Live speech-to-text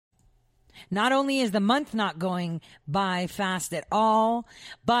Not only is the month not going by fast at all,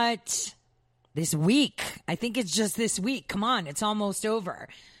 but this week, I think it's just this week. Come on, it's almost over.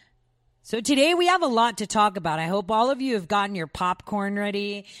 So today we have a lot to talk about. I hope all of you have gotten your popcorn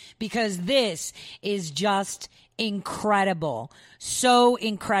ready because this is just incredible. So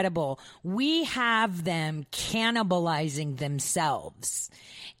incredible. We have them cannibalizing themselves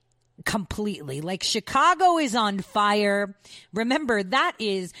completely. Like Chicago is on fire. Remember, that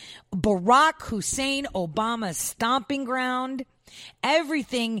is Barack Hussein Obama's stomping ground.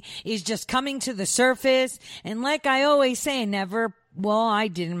 Everything is just coming to the surface. And like I always say, I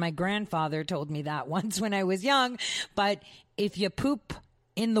didn't. My grandfather told me that once when I was young. But if you poop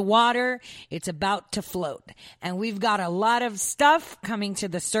in the water, it's about to float. And we've got a lot of stuff coming to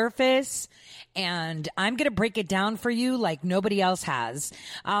the surface. And I'm going to break it down for you like nobody else has.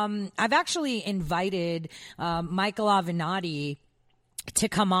 I've actually invited Michael Avenatti to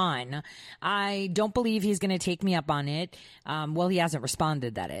come on. I don't believe he's going to take me up on it. He hasn't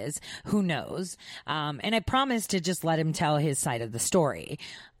responded, that is. Who knows? And I promised to just let him tell his side of the story.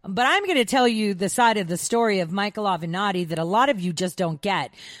 But I'm going to tell you the side of the story of Michael Avenatti that a lot of you just don't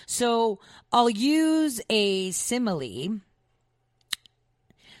get. So I'll use a simile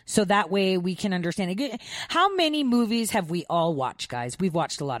so that way we can understand it. How many movies have we all watched, guys? We've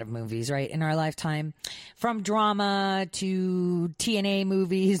watched a lot of movies, right, in our lifetime. From drama to TNA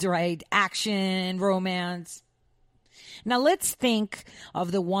movies, right? Action, romance. Now let's think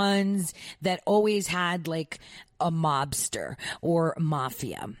of the ones that always had like a mobster or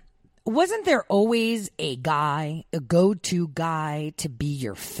mafia. Wasn't there always a guy, a go-to guy to be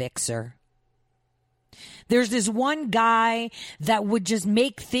your fixer? There's this one guy that would just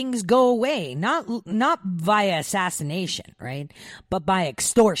make things go away, not via assassination, right? But by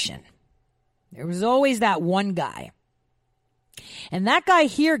extortion. There was always that one guy. And that guy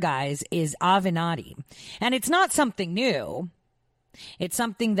here, guys, is Avenatti. And it's not something new. It's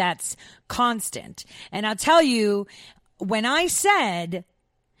something that's constant. And I'll tell you, when I said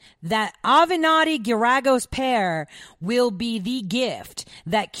that Avenatti-Geragos pair will be the gift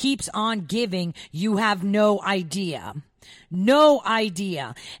that keeps on giving, you have no idea. No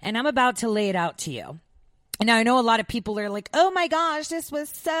idea. And I'm about to lay it out to you. Now, I know a lot of people are like, oh my gosh, this was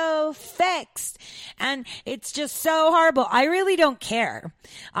so fixed. And it's just so horrible. I really don't care.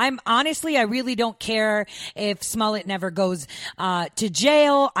 I really don't care if Smollett never goes to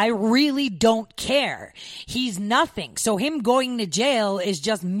jail. I really don't care. He's nothing. So him going to jail is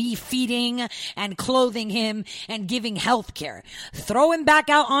just me feeding and clothing him and giving health care. Throw him back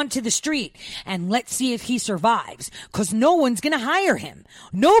out onto the street and let's see if he survives. Because no one's going to hire him.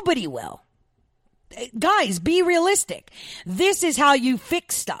 Nobody will. Guys, be realistic. This is how you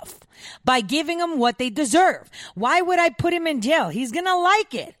fix stuff. By giving them what they deserve. Why would I put him in jail? He's going to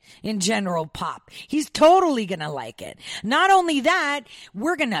like it in General Pop. He's totally going to like it. Not only that,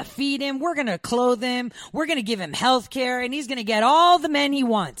 we're going to feed him. We're going to clothe him. We're going to give him health care. And he's going to get all the men he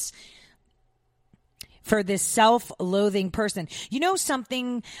wants. For this self-loathing person. You know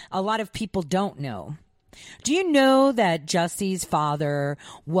something a lot of people don't know? Do you know that Jussie's father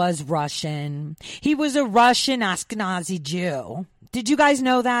was Russian? He was a Russian Ashkenazi Jew. Did you guys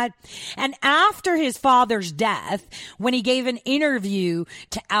know that? And after his father's death, when he gave an interview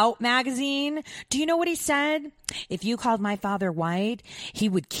to Out magazine, do you know what he said? If you called my father white, he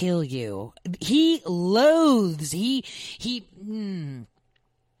would kill you. He loathes, he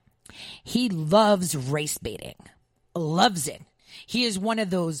loves race baiting. Loves it. He is one of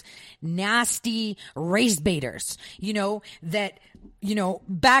those nasty race baiters,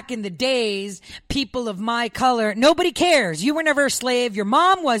 back in the days, people of my color, nobody cares. You were never a slave. Your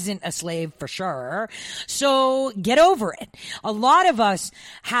mom wasn't a slave for sure. So get over it. A lot of us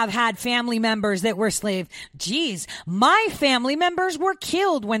have had family members that were slaves. Geez, my family members were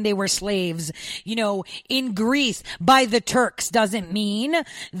killed when they were slaves, in Greece by the Turks. Doesn't mean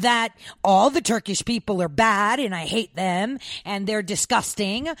that all the Turkish people are bad and I hate them and they're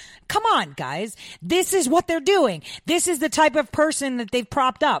disgusting. Come on, guys. This is what they're doing. This is the type of person that they've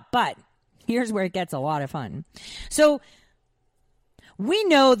propped up. But here's where it gets a lot of fun. So we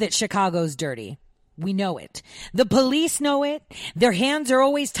know that Chicago's dirty. We know it. The police know it. Their hands are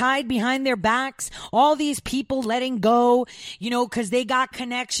always tied behind their backs. All these people letting go, because they got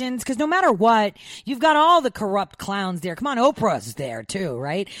connections. Because no matter what, you've got all the corrupt clowns there. Come on, Oprah's there too,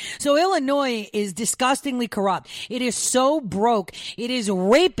 right? So Illinois is disgustingly corrupt. It is so broke. It is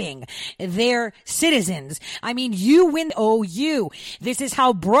raping their citizens. I mean, you win. Oh, you. This is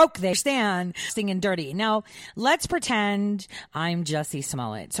how broke they stand. And dirty. Now, let's pretend I'm Jussie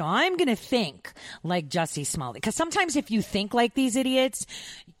Smollett. So I'm going to think like Jussie Smollett. Because sometimes if you think like these idiots,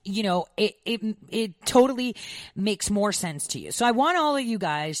 it totally makes more sense to you. So I want all of you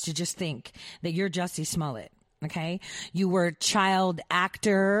guys to just think that you're Jussie Smollett. Okay. You were a child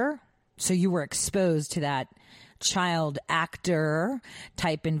actor. So you were exposed to that child actor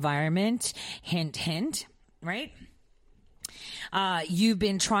type environment. Hint, hint, right? You've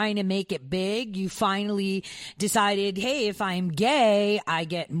been trying to make it big. You finally decided, hey, if I'm gay, I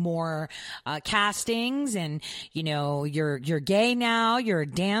get more castings, and you're gay now. You're a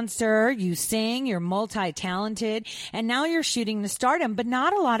dancer. You sing. You're multi-talented, and now you're shooting to stardom. But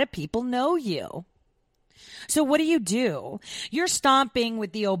not a lot of people know you. So what do? You're stomping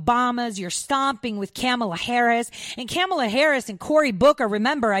with the Obamas. You're stomping with Kamala Harris. And Kamala Harris and Cory Booker,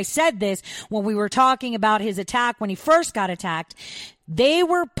 remember I said this when we were talking about his attack when he first got attacked. They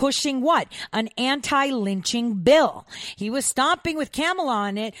were pushing what? An anti-lynching bill. He was stomping with Kamala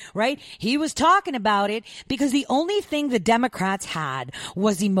on it, right? He was talking about it because the only thing the Democrats had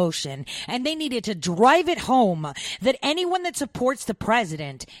was emotion. And they needed to drive it home that anyone that supports the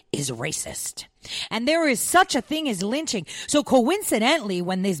president is racist. And there is such a thing as lynching. So coincidentally,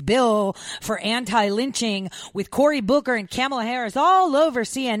 when this bill for anti-lynching with Cory Booker and Kamala Harris all over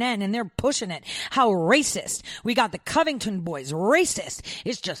CNN and they're pushing it, how racist. We got the Covington boys, racist.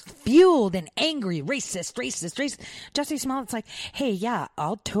 It's just fueled and angry, racist. Jussie Smollett's like, hey, yeah,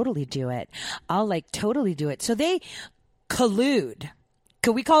 I'll totally do it. I'll totally do it. So they collude.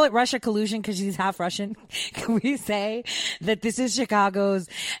 Could we call it Russia collusion because she's half Russian? Can we say that this is Chicago's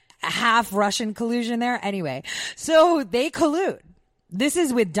half Russian collusion there? Anyway, so they collude. This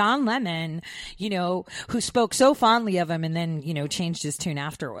is with Don Lemon, who spoke so fondly of him and then, changed his tune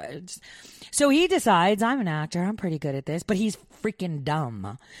afterwards. So he decides, I'm an actor. I'm pretty good at this, but he's freaking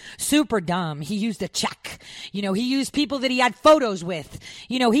dumb, super dumb. He used a check. He used people that he had photos with.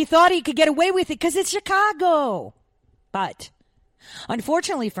 He thought he could get away with it because it's Chicago. But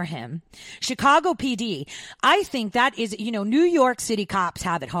unfortunately for him, Chicago PD, I think that is, New York City cops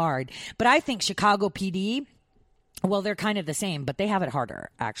have it hard, but I think Chicago PD, well, they're kind of the same, but they have it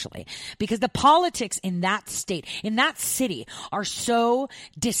harder, actually, because the politics in that state, in that city, are so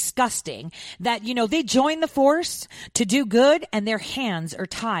disgusting that, they join the force to do good and their hands are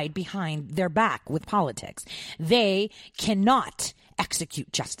tied behind their back with politics. They cannot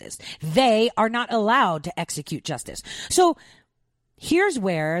execute justice. They are not allowed to execute justice. So here's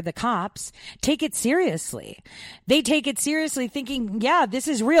where the cops take it seriously. They take it seriously thinking, yeah, this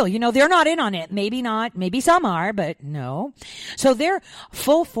is real. They're not in on it. Maybe not. Maybe some are, but no. So they're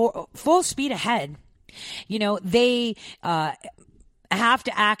full speed ahead. They have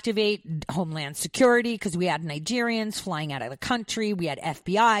to activate Homeland Security because we had Nigerians flying out of the country. We had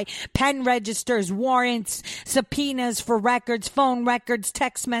FBI, pen registers, warrants, subpoenas for records, phone records,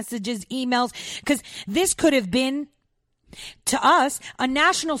 text messages, emails, because this could have been, to us, a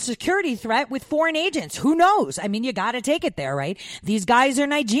national security threat with foreign agents. Who knows? I mean, you got to take it there, right? These guys are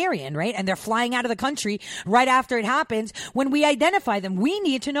Nigerian, right? And they're flying out of the country right after it happens. When we identify them, we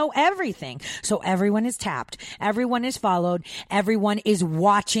need to know everything. So everyone is tapped. Everyone is followed. Everyone is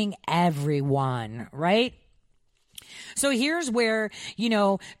watching everyone, right? So here's where,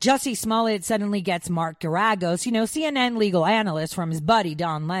 Jussie Smollett suddenly gets Mark Garagos, CNN legal analyst from his buddy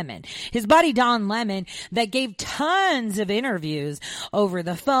Don Lemon. His buddy Don Lemon that gave tons of interviews over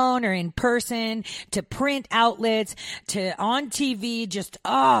the phone or in person to print outlets to on TV, just,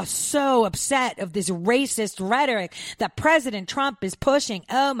 so upset of this racist rhetoric that President Trump is pushing.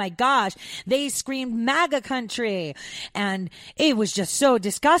 Oh my gosh. They screamed MAGA country. And it was just so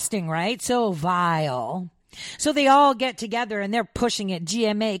disgusting, right? So vile. So they all get together and they're pushing it.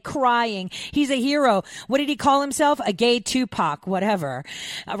 GMA crying. He's a hero. What did he call himself? A gay Tupac, whatever.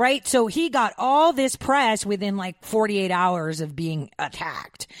 Right? So he got all this press within 48 hours of being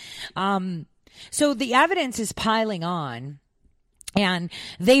attacked. So the evidence is piling on. And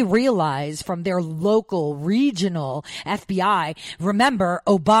they realize from their local, regional FBI, remember,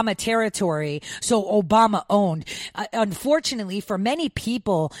 Obama territory, so Obama owned. Unfortunately, for many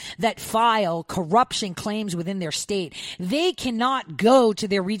people that file corruption claims within their state, they cannot go to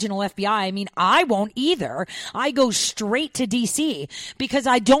their regional FBI. I mean, I won't either. I go straight to D.C. because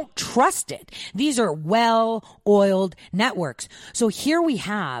I don't trust it. These are well-oiled networks. So here we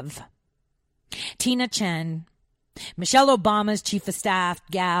have Tina Chen, Michelle Obama's chief of staff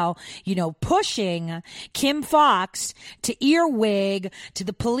gal, pushing Kim Foxx to earwig to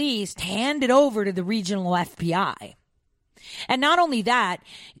the police to hand it over to the regional FBI. And not only that,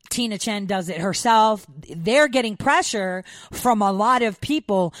 Tina Chen does it herself. They're getting pressure from a lot of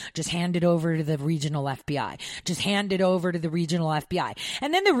people. Just hand it over to the regional FBI. Just hand it over to the regional FBI.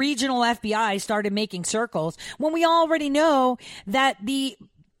 And then the regional FBI started making circles when we already know that the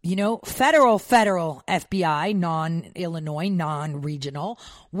federal FBI, non-Illinois, non-regional,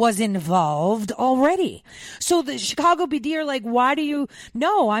 was involved already. So the Chicago PD are like, why do you,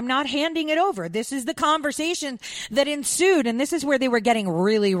 no, I'm not handing it over. This is the conversation that ensued. And this is where they were getting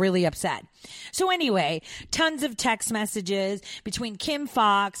really, really upset. So anyway, tons of text messages between Kim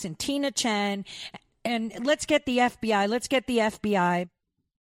Foxx and Tina Chen. And let's get the FBI.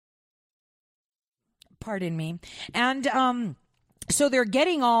 Pardon me. And, so they're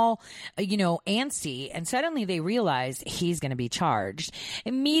getting all, antsy, and suddenly they realize he's going to be charged.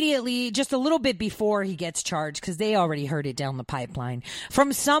 Immediately, just a little bit before he gets charged, because they already heard it down the pipeline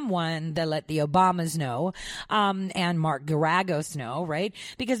from someone that let the Obamas know, and Mark Garagos know, right?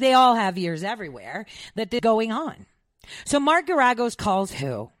 Because they all have ears everywhere that they're going on. So Mark Garagos calls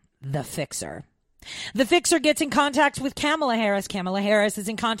who? The Fixer. The Fixer gets in contact with Kamala Harris. Kamala Harris is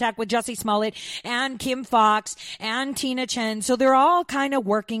in contact with Jussie Smollett and Kim Foxx and Tina Chen. So they're all kind of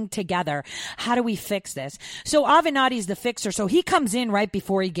working together. How do we fix this? So Avenatti's the Fixer. So he comes in right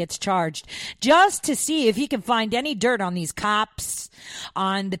before he gets charged just to see if he can find any dirt on these cops,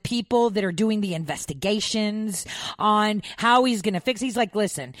 on the people that are doing the investigations, on how he's going to fix. He's like,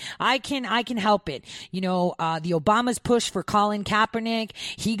 listen, I can help it. The Obamas push for Colin Kaepernick.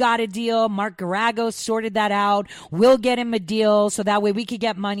 He got a deal. Mark Garagos sorted that out. We'll get him a deal so that way we could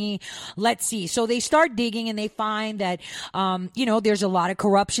get money. Let's see. So they start digging and they find that, there's a lot of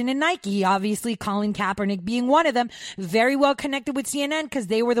corruption in Nike. Obviously, Colin Kaepernick being one of them, very well connected with CNN because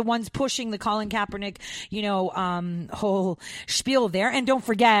they were the ones pushing the Colin Kaepernick, whole spiel there. And don't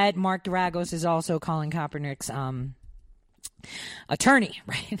forget, Mark Garagos is also Colin Kaepernick's, attorney,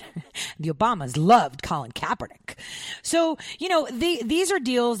 right? The Obamas loved Colin Kaepernick. So, these are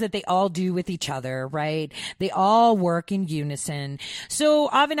deals that they all do with each other, right? They all work in unison. So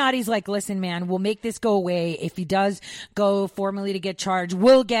Avenatti's like, listen, man, we'll make this go away. If he does go formally to get charged,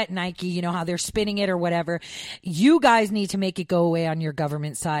 we'll get Nike, how they're spinning it or whatever. You guys need to make it go away on your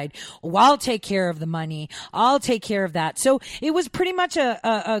government side. Well, I'll take care of the money. I'll take care of that. So it was pretty much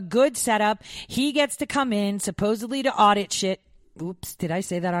a good setup. He gets to come in supposedly to audit shit. Oops, did I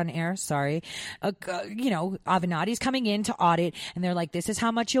say that on air? Sorry. Avenatti's coming in to audit and they're like, this is how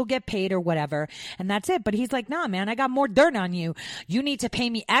much you'll get paid or whatever. And that's it. But he's like, nah, man, I got more dirt on you. You need to pay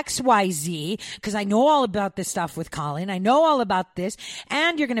me XYZ because I know all about this stuff with Colin. I know all about this.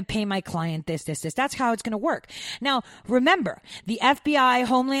 And you're going to pay my client this. That's how it's going to work. Now, remember, the FBI,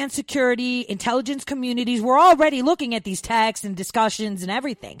 Homeland Security, intelligence communities were already looking at these texts and discussions and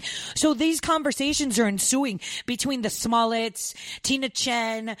everything. So these conversations are ensuing between the Smolletts, Tina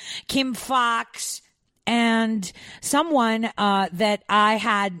Chen, Kim Foxx, and someone that I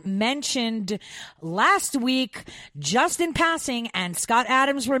had mentioned last week just in passing, and Scott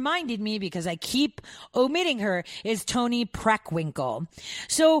Adams reminded me because I keep omitting her, is Toni Preckwinkle.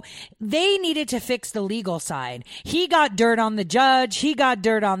 So they needed to fix the legal side. He got dirt on the judge. He got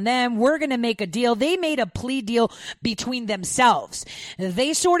dirt on them. We're going to make a deal. They made a plea deal between themselves.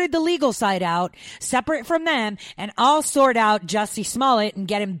 They sorted the legal side out separate from them, and I'll sort out Jussie Smollett and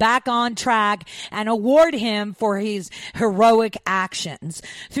get him back on track and award him for his heroic actions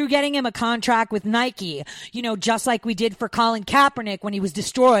through getting him a contract with Nike, just like we did for Colin Kaepernick when he was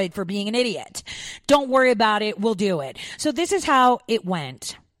destroyed for being an idiot. Don't worry about it. We'll do it. So this is how it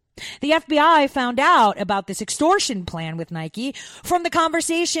went. The FBI found out about this extortion plan with Nike from the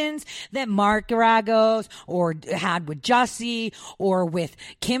conversations that Mark Garagos or had with Jussie or with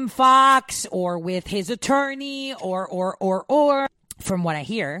Kim Foxx or with his attorney or from what I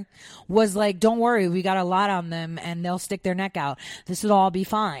hear, was like, don't worry, we got a lot on them and they'll stick their neck out. This will all be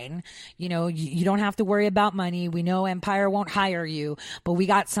fine. You don't have to worry about money. We know Empire won't hire you, but we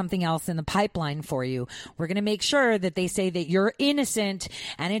got something else in the pipeline for you. We're going to make sure that they say that you're innocent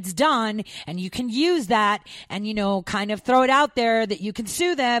and it's done and you can use that and, kind of throw it out there that you can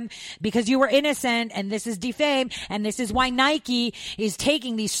sue them because you were innocent and this is defame. And this is why Nike is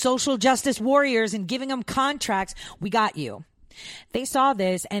taking these social justice warriors and giving them contracts. We got you. They saw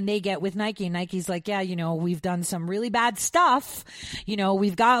this and they get with Nike. Nike's like, yeah, we've done some really bad stuff.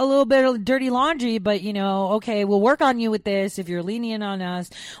 We've got a little bit of dirty laundry, but, okay, we'll work on you with this if you're lenient on us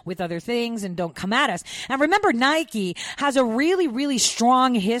with other things and don't come at us. And remember, Nike has a really, really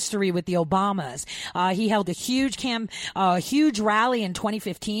strong history with the Obamas. He held a huge rally in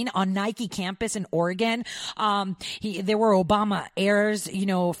 2015 on Nike campus in Oregon. There were Obama airs,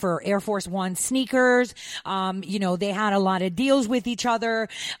 for Air Force One sneakers. They had a lot of deals with each other.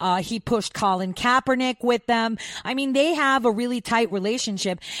 He pushed Colin Kaepernick with them. I mean, they have a really tight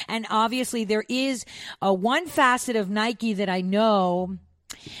relationship. And obviously there is one facet of Nike that I know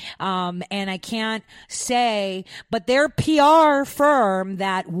And I can't say, but their PR firm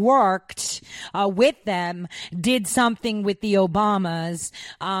that worked with them did something with the Obamas.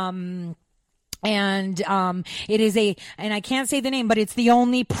 And it is and I can't say the name, but it's the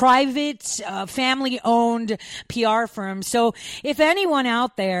only private, family-owned PR firm. So if anyone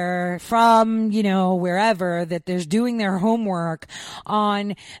out there from, wherever that there's doing their homework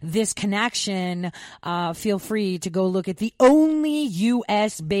on this connection, feel free to go look at the only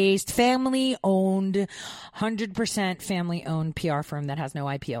U.S.-based, family-owned, 100% family-owned PR firm that has no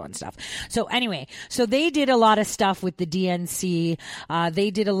IPO and stuff. So anyway, so they did a lot of stuff with the DNC. They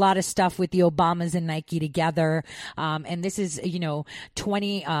did a lot of stuff with the Obamas and Nike together. And this is,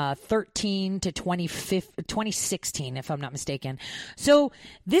 2013 to 2016, if I'm not mistaken. So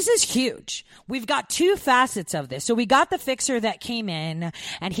this is huge. We've got two facets of this. So we got the fixer that came in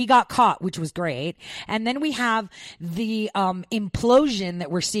and he got caught, which was great. And then we have the implosion that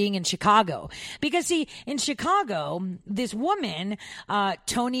we're seeing in Chicago. Because see, in Chicago, this woman,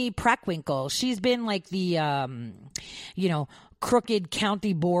 Toni Preckwinkle, she's been like the, crooked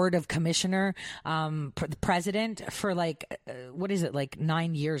county board of commissioner, president for 9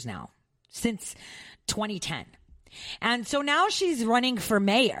 years now, since 2010. And so now she's running for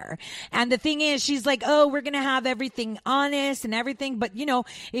mayor. And the thing is, she's like, oh, we're going to have everything honest and everything. But,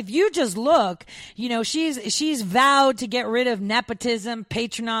 if you just look, she's vowed to get rid of nepotism,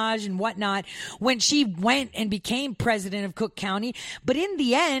 patronage and whatnot when she went and became president of Cook County. But in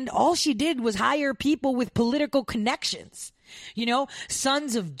the end, all she did was hire people with political connections.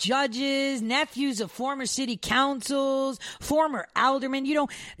 Sons of judges, nephews of former city councils, former aldermen,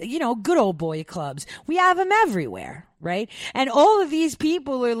 good old boy clubs. We have them everywhere, right? And all of these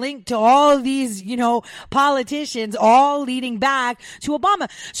people are linked to all of these, politicians, all leading back to Obama.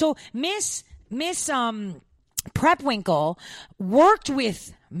 So Miss Preckwinkle worked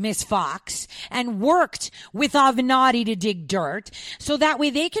with Miss Fox and worked with Avenatti to dig dirt so that way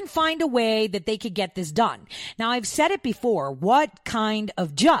they can find a way that they could get this done. Now, I've said it before. What kind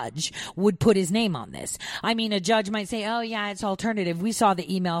of judge would put his name on this? I mean, a judge might say, oh, yeah, it's alternative. We saw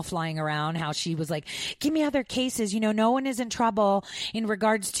the email flying around how she was like, give me other cases. No one is in trouble in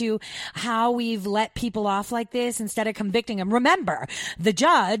regards to how we've let people off like this instead of convicting them. Remember, the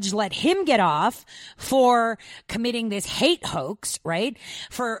judge let him get off for committing this hate hoax, right?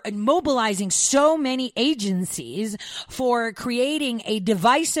 For mobilizing so many agencies, for creating a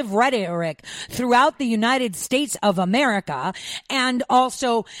divisive rhetoric throughout the United States of America, and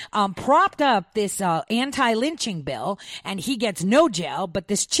also propped up this anti-lynching bill, and he gets no jail. But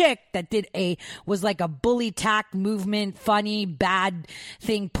this chick that was like a bully tack movement, funny, bad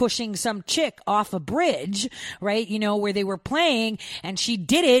thing, pushing some chick off a bridge, right? Where they were playing, and she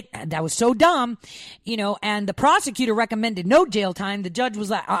did it. That was so dumb, and the prosecutor recommended no jail time. The judge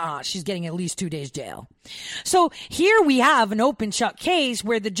was like, she's getting at least 2 days jail. So here we have an open shut case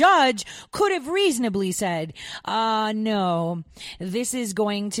where the judge could have reasonably said, no, this is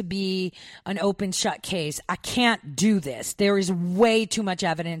going to be an open shut case. I can't do this. There is way too much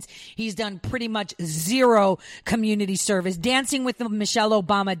evidence. He's done pretty much zero community service. Dancing with Michelle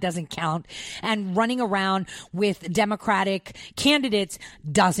Obama doesn't count. And running around with Democratic candidates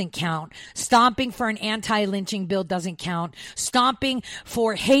doesn't count. Stomping for an anti-lynching bill doesn't count. Stomping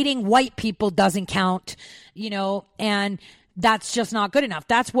for hating white people doesn't count, and that's just not good enough.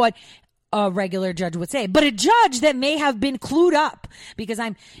 That's what a regular judge would say. But a judge that may have been clued up, because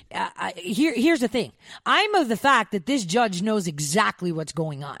here's the thing. I'm of the fact that this judge knows exactly what's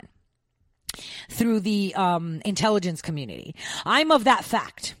going on through the intelligence community. I'm of that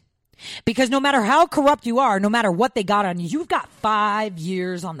fact. Because no matter how corrupt you are, no matter what they got on you, you've got 5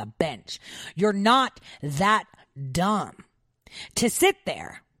 years on the bench. You're not that dumb to sit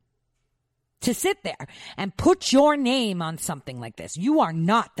there and put your name on something like this. You are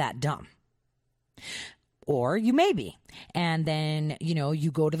not that dumb. Or you may be. And then, you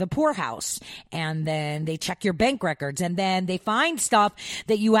go to the poorhouse and then they check your bank records and then they find stuff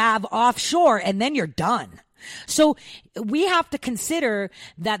that you have offshore and then you're done. So we have to consider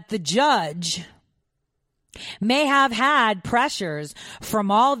that the judge may have had pressures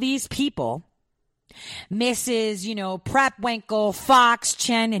from all these people, Mrs., Preckwinkle, Fox,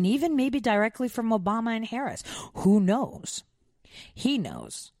 Chen, and even maybe directly from Obama and Harris. Who knows? He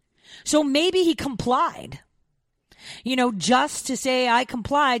knows. So maybe he complied. Just to say I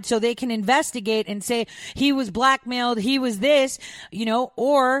complied so they can investigate and say he was blackmailed, he was this,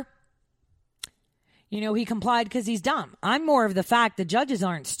 or he complied because he's dumb. I'm more of the fact that judges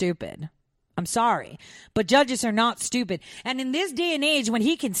aren't stupid. I'm sorry, but judges are not stupid. And in this day and age, when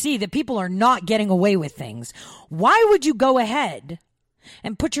he can see that people are not getting away with things, why would you go ahead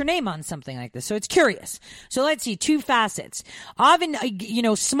and put your name on something like this. So it's curious. So let's see, two facets.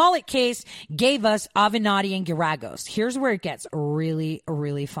 Smollett case gave us Avenatti and Geragos. Here's where it gets really,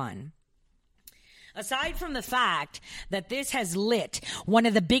 really fun. Aside from the fact that this has lit one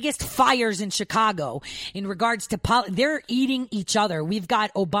of the biggest fires in Chicago in regards to they're eating each other. We've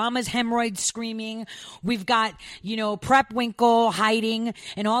got Obama's hemorrhoids screaming. We've got, Prep Winkle hiding,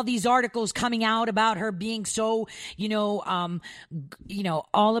 and all these articles coming out about her being so,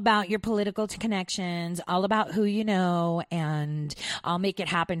 all about your political connections, all about who you know, and I'll make it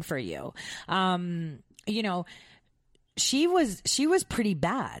happen for you. She was pretty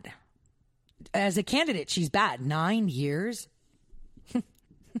bad. As a candidate, she's bad. 9 years.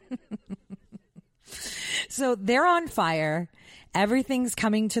 So they're on fire. Everything's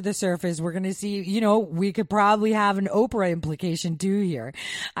coming to the surface. We're going to see, we could probably have an Oprah implication too here.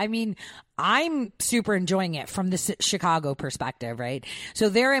 I mean, I'm super enjoying it from the Chicago perspective, right? So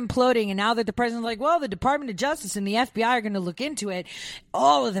they're imploding, and now that the president's like, well, the Department of Justice and the FBI are going to look into it,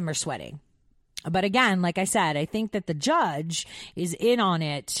 all of them are sweating. But again, like I said, I think that the judge is in on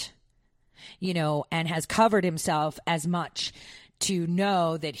it, and has covered himself as much to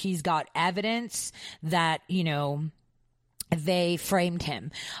know that he's got evidence that, they framed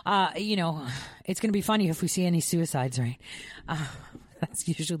him. It's going to be funny if we see any suicides, right? That's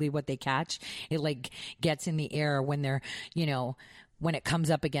usually what they catch. It gets in the air when they're, when it comes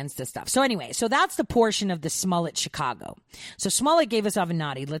up against this stuff. So anyway, so that's the portion of the Smollett Chicago. So Smollett gave us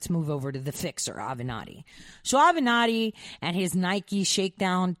Avenatti. Let's move over to the fixer, Avenatti. So Avenatti and his Nike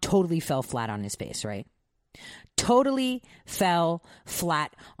shakedown totally fell flat on his face, right? Totally fell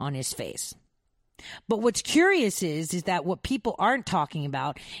flat on his face. But what's curious is that what people aren't talking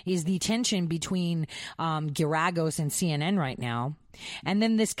about is the tension between Geragos and CNN right now. And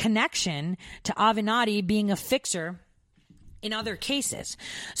then this connection to Avenatti being a fixer in other cases.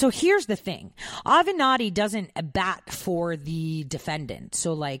 So here's the thing. Avenatti doesn't bat for the defendant.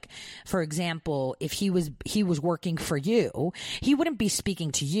 So for example, if he was working for you, he wouldn't be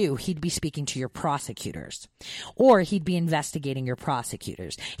speaking to you. He'd be speaking to your prosecutors, or he'd be investigating your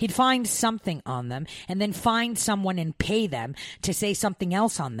prosecutors. He'd find something on them and then find someone and pay them to say something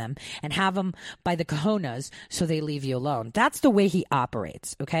else on them and have them by the cojones so they leave you alone. That's the way he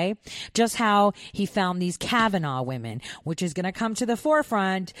operates. Okay. Just how he found these Kavanaugh women, which is going to come to the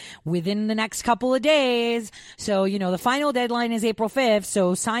forefront within the next couple of days. So, the final deadline is April 5th.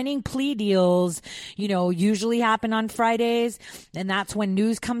 So signing plea deals, usually happen on Fridays, and that's when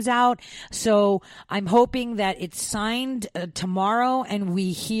news comes out. So I'm hoping that it's signed tomorrow and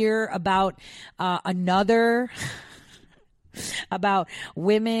we hear about about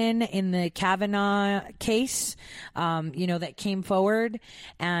women in the Kavanaugh case, that came forward,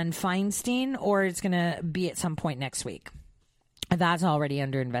 and Feinstein, or it's going to be at some point next week. That's already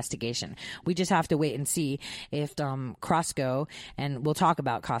under investigation. We just have to wait and see if Costco, and we'll talk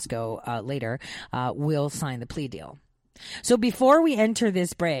about Costco later, will sign the plea deal. So before we enter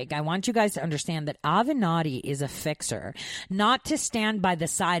this break, I want you guys to understand that Avenatti is a fixer, not to stand by the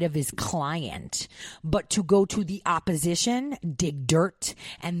side of his client, but to go to the opposition, dig dirt,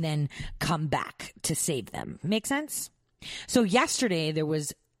 and then come back to save them. Make sense? So yesterday there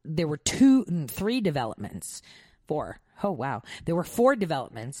were 3 developments. 4. Oh, wow. There were 4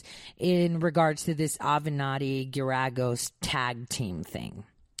 developments in regards to this Avenatti-Geragos tag team thing.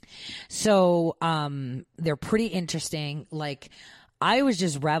 So they're pretty interesting. I was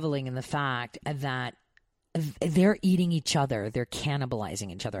just reveling in the fact that they're eating each other. They're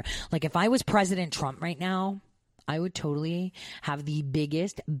cannibalizing each other. If I was President Trump right now, I would totally have the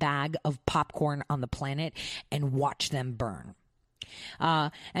biggest bag of popcorn on the planet and watch them burn.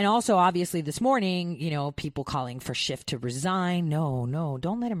 And also, obviously, this morning, people calling for Schiff to resign. No,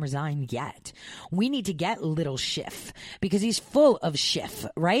 don't let him resign yet. We need to get little Schiff because he's full of Schiff,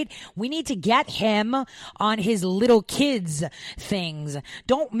 right? We need to get him on his little kids things.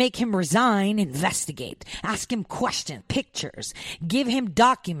 Don't make him resign. Investigate. Ask him questions, pictures. Give him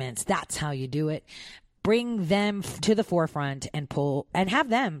documents. That's how you do it. Bring them to the forefront and have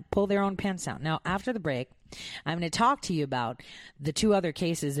them pull their own pants down. Now, after the break, I'm going to talk to you about the 2 other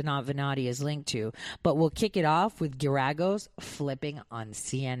cases that Avenatti is linked to, but we'll kick it off with Geragos flipping on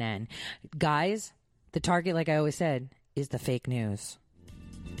CNN. Guys, the target, like I always said, is the fake news.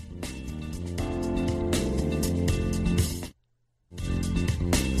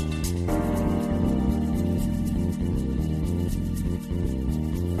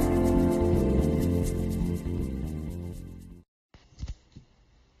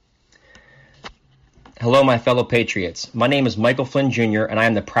 Hello, my fellow patriots. My name is Michael Flynn Jr., and I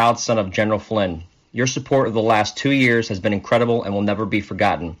am the proud son of General Flynn. Your support of the last 2 years has been incredible and will never be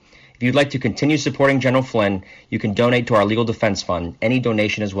forgotten. If you'd like to continue supporting General Flynn, you can donate to our Legal Defense Fund. Any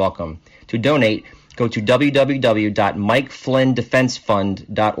donation is welcome. To donate, go to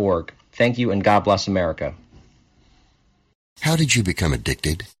www.mikeflynndefensefund.org. Thank you, and God bless America. How did you become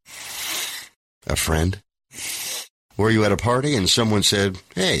addicted? A friend? Were you at a party and someone said,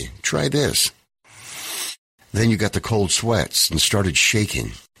 "Hey, try this"? Then you got the cold sweats and started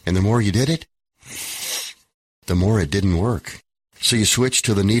shaking. And the more you did it, the more it didn't work. So you switched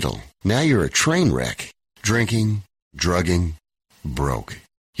to the needle. Now you're a train wreck. Drinking, drugging, broke.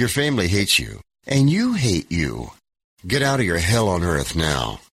 Your family hates you, and you hate you. Get out of your hell on earth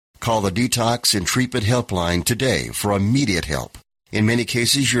now. Call the Detox and Treatment Helpline today for immediate help. In many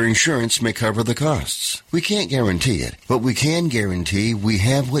cases, your insurance may cover the costs. We can't guarantee it, but we can guarantee we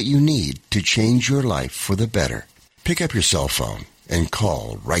have what you need to change your life for the better. Pick up your cell phone and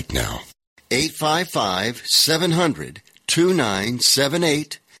call right now.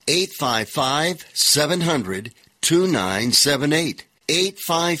 855-700-2978. 855-700-2978.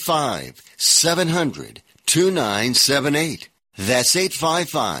 855-700-2978. That's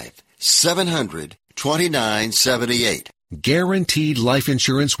 855-700-2978. Guaranteed life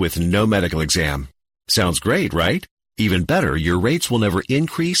insurance with no medical exam. Sounds great, right? Even better, your rates will never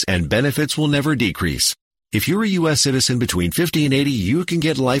increase and benefits will never decrease. If you're a U.S. citizen between 50 and 80, you can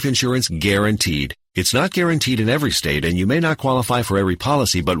get life insurance guaranteed. It's not guaranteed in every state, and you may not qualify for every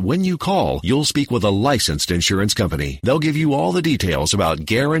policy, but when you call, you'll speak with a licensed insurance company. They'll give you all the details about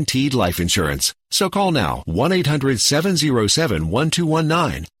guaranteed life insurance. So call now,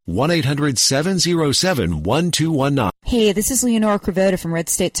 1-800-707-1219. 1-800-707-1219. Hey, this is Leonora Cravota from Red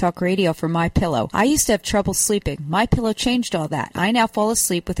State Talk Radio for MyPillow. I used to have trouble sleeping. MyPillow changed all that. I now fall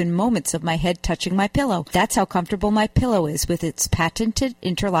asleep within moments of my head touching my pillow. That's how comfortable MyPillow is with its patented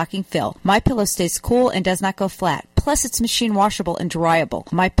interlocking fill. MyPillow stays cool and does not go flat. Plus, it's machine washable and dryable.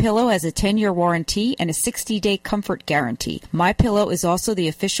 MyPillow has a 10-year warranty and a 60-day comfort guarantee. MyPillow is also the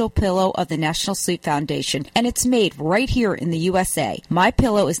official pillow of the National Sleep Foundation, and it's made right here in the USA.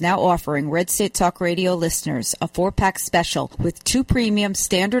 MyPillow is now offering Red State Talk Radio listeners a 4-pack special with 2 premium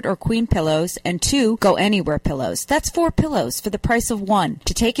standard or queen pillows and 2 go anywhere pillows. That's 4 pillows for the price of 1.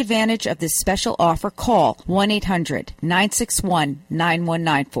 To take advantage of this special offer, call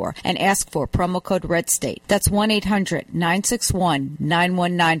 1-800-961-9194 and ask for promo code RedState. That's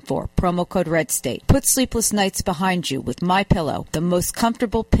 1-800-961-9194, promo code RedState. Put sleepless nights behind you with MyPillow, the most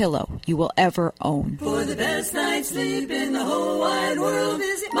comfortable pillow you will ever own. For the best night's sleep in the whole wide world,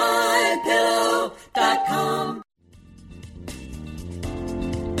 visit MyPillow.com.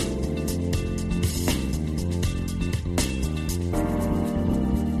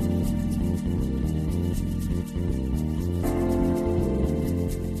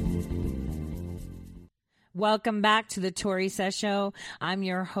 Welcome back to the Tori Says Show. I'm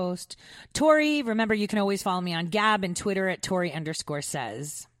your host, Tori. Remember, you can always follow me on Gab and Twitter at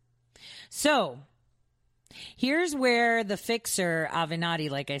Tori_says. So, here's where the fixer, Avenatti,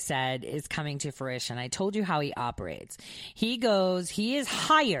 like I said, is coming to fruition. I told you how he operates. He is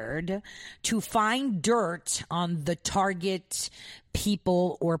hired to find dirt on the target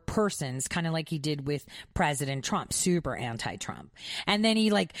people or persons, kind of like he did with President Trump, super anti-Trump. And then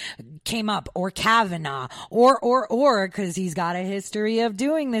he came up, or Kavanaugh, or, because he's got a history of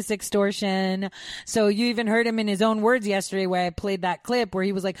doing this extortion. So you even heard him in his own words yesterday where I played that clip where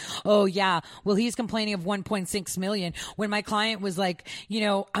he was like, oh yeah, well, he's complaining of 1.6 million when my client was like,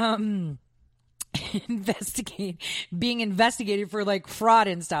 being investigated for fraud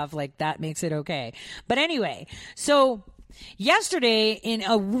and stuff. That makes it okay. But anyway, so yesterday, in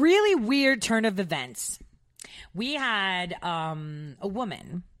a really weird turn of events, we had a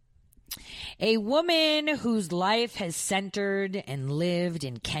woman whose life has centered and lived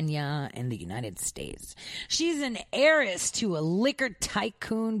in Kenya and the United States. She's an heiress to a liquor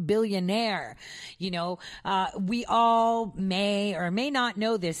tycoon billionaire. We all may or may not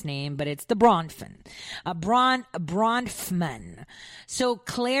know this name, but it's the Bronfman. Bronfman. So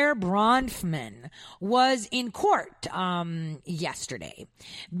Claire Bronfman was in court yesterday.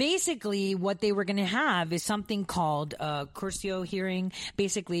 Basically, what they were going to have is something called a cursio hearing.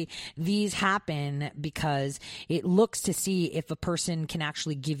 Basically, these happen because it looks to see if a person can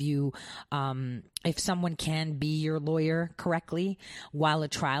actually give you, if someone can be your lawyer correctly while a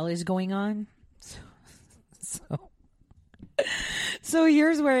trial is going on. So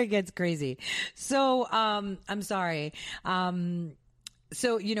here's where it gets crazy. So, I'm sorry.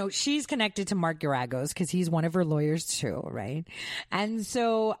 So, she's connected to Mark Geragos because he's one of her lawyers too, right? And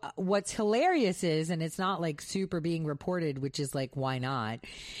so what's hilarious is, and it's not like super being reported, which is like, why not,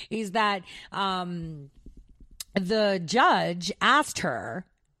 is that the judge asked her,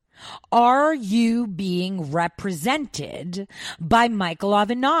 are you being represented by Michael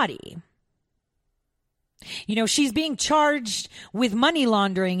Avenatti? She's being charged with money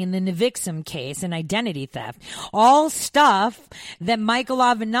laundering in the Nivixum case and identity theft. All stuff that Michael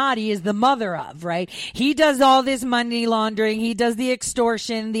Avenatti is the mother of, right? He does all this money laundering. He does the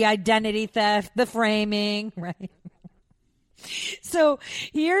extortion, the identity theft, the framing, right? So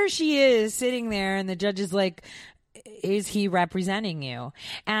here she is sitting there and the judge is like, is he representing you?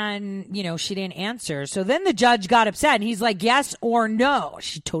 And, she didn't answer. So then the judge got upset and he's like, yes or no.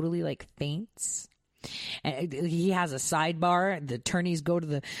 She totally like faints. And he has a sidebar. The attorneys go to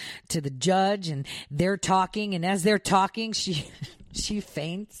the judge and they're talking. And as they're talking, she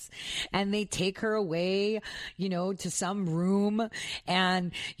faints and they take her away, to some room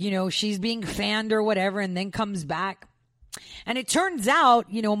and, she's being fanned or whatever and then comes back. And it turns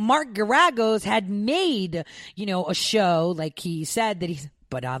out, Mark Geragos had made, a show like he said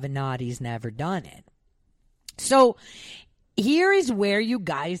but Avenatti's never done it. So here is where you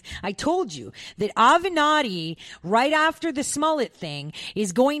guys, I told you that Avenatti, right after the Smollett thing,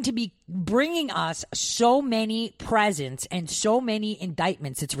 is going to be bringing us so many presents and so many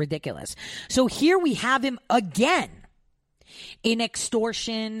indictments. It's ridiculous. So here we have him again in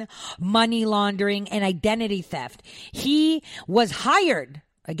extortion, money laundering, and identity theft. He was hired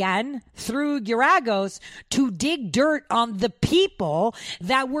again through Geragos to dig dirt on the people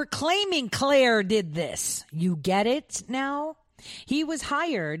that were claiming Claire did this. You get it now? He was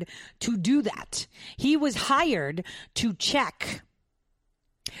hired to do that. He was hired to check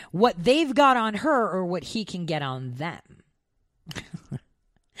what they've got on her or what he can get on them.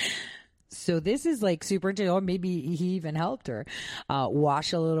 So this is like super interesting. Or maybe he even helped her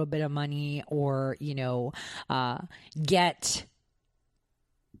wash a little bit of money or, get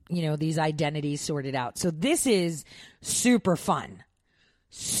these identities sorted out. So this is super fun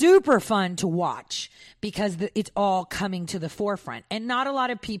to watch because it's all coming to the forefront and not a lot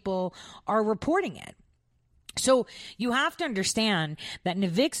of people are reporting it. So you have to understand that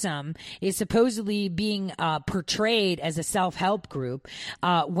Nivixum is supposedly being portrayed as a self-help group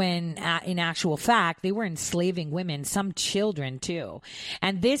when in actual fact they were enslaving women, some children too.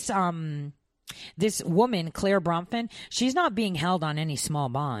 And this woman, Claire Bronfman, she's not being held on any small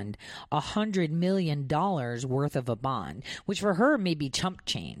bond, $100 million worth of a bond, which for her may be chump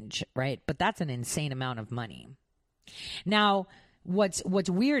change, right? But that's an insane amount of money. Now, what's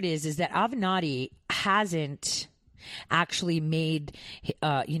weird is that Avenatti hasn't actually made,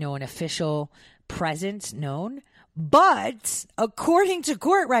 an official presence known. But according to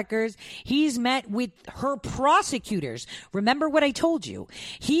court records, he's met with her prosecutors. Remember what I told you.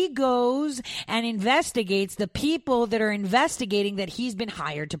 He goes and investigates the people that are investigating that he's been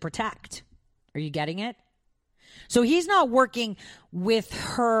hired to protect. Are you getting it? So he's not working with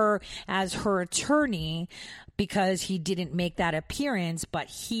her as her attorney because he didn't make that appearance, but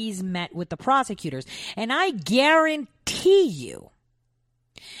he's met with the prosecutors. And I guarantee you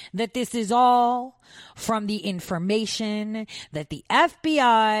that this is all from the information that the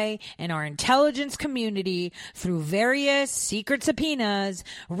FBI and our intelligence community, through various secret subpoenas,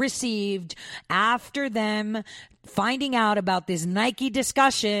 received after them finding out about this Nike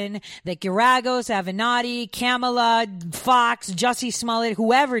discussion that Geragos, Avenatti, Kamala, Fox, Jussie Smollett,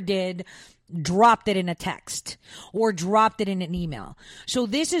 whoever did, dropped it in a text or dropped it in an email. So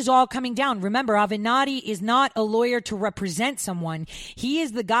this is all coming down. Remember, Avenatti is not a lawyer to represent someone. He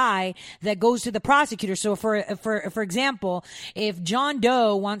is the guy that goes to the prosecutor. So for example, if John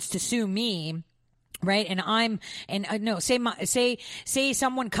Doe wants to sue me, right, say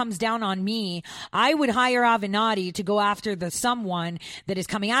someone comes down on me, I would hire Avenatti to go after the someone that is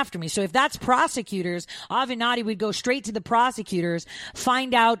coming after me. So if that's prosecutors, Avenatti would go straight to the prosecutors,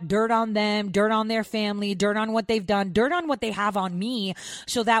 find out dirt on them, dirt on their family, dirt on what they've done, dirt on what they have on me,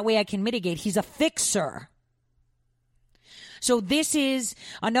 so that way I can mitigate. He's a fixer. So this is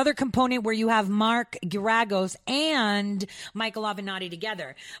another component where you have Mark Geragos and Michael Avenatti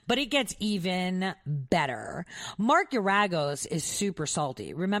together. But it gets even better. Mark Geragos is super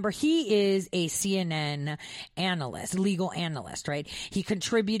salty. Remember, he is a CNN analyst, legal analyst, right? He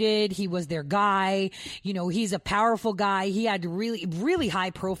contributed. He was their guy. He's a powerful guy. He had really, really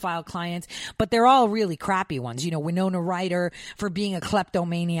high profile clients, but they're all really crappy ones. Winona Ryder for being a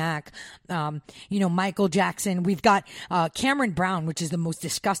kleptomaniac. Michael Jackson. We've got Cameron Brown, which is the most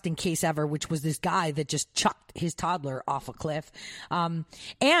disgusting case ever, which was this guy that just chucked his toddler off a cliff. And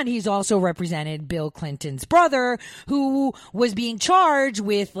he's also represented Bill Clinton's brother, who was being charged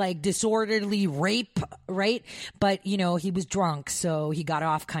with like disorderly rape, right? But, you know, he was drunk, so he got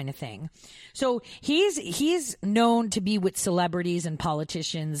off kind of thing. So he's known to be with celebrities and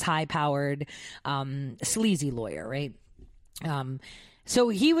politicians, high-powered, sleazy lawyer, right? So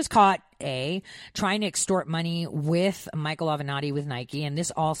he was caught, trying to extort money with Michael Avenatti with Nike, and this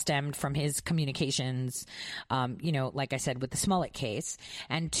all stemmed from his communications, like I said, with the Smollett case.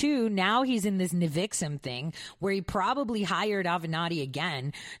 And 2, now he's in this Nivixim thing where he probably hired Avenatti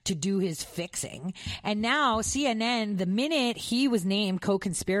again to do his fixing. And now CNN, the minute he was named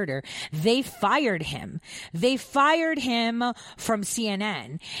co-conspirator, they fired him. They fired him from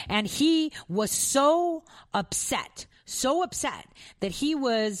CNN, and he was so upset that he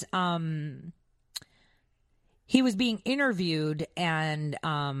was being interviewed, and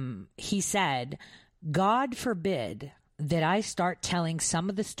he said, "God forbid that I start telling some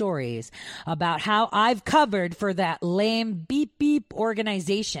of the stories about how I've covered for that lame beep beep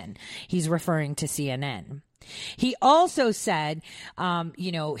organization." He's referring to CNN. He also said,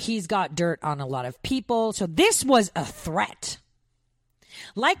 he's got dirt on a lot of people. So this was a threat.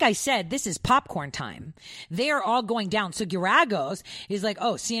 Like I said, this is popcorn time. They are all going down. So Geragos is like,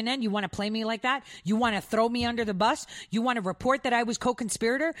 oh, CNN, you want to play me like that? You want to throw me under the bus? You want to report that I was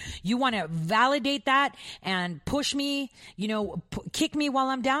co-conspirator? You want to validate that and push me, kick me while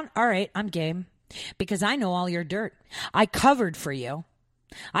I'm down? All right, I'm game. Because I know all your dirt. I covered for you.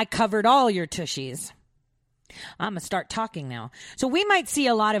 I covered all your tushies. I'm going to start talking now. So we might see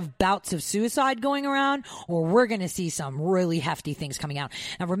a lot of bouts of suicide going around, or we're going to see some really hefty things coming out.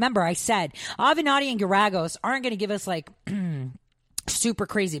 Now, remember, I said Avenatti and Geragos aren't going to give us like super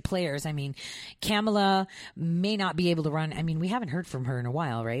crazy players. I mean, Kamala may not be able to run. I mean, we haven't heard from her in a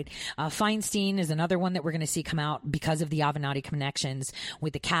while, right? Feinstein is another one that we're going to see come out because of the Avenatti connections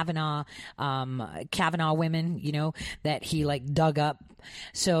with the Kavanaugh women, that he like dug up.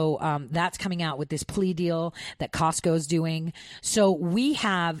 So that's coming out with this plea deal that Costco's doing. So we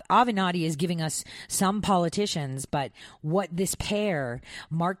have Avenatti is giving us some politicians, but what this pair,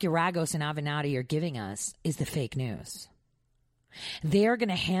 Mark Geragos and Avenatti, are giving us is the fake news. They're going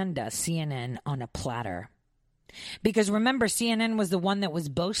to hand us CNN on a platter. Because remember, CNN was the one that was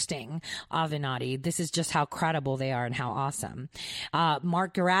boasting Avenatti. This is just how credible they are and how awesome.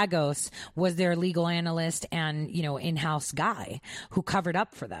 Mark Geragos was their legal analyst and, in-house guy who covered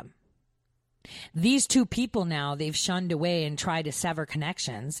up for them. These two people now, they've shunned away and tried to sever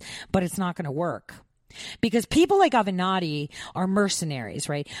connections, but it's not going to work. Because people like Avenatti are mercenaries,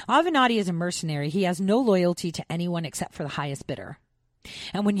 right? Avenatti is a mercenary. He has no loyalty to anyone except for the highest bidder.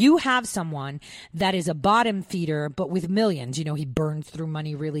 And when you have someone that is a bottom feeder, but with millions, he burns through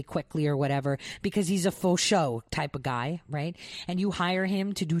money really quickly or whatever, because he's a faux show type of guy, right? And you hire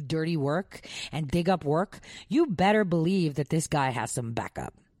him to do dirty work and dig up work, you better believe that this guy has some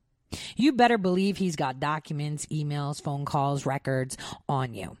backup. You better believe he's got documents, emails, phone calls, records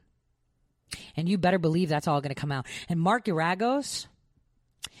on you. And you better believe that's all going to come out. And Mark Geragos,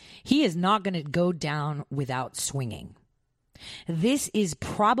 he is not going to go down without swinging. This is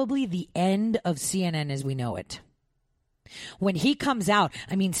probably the end of CNN as we know it. When he comes out,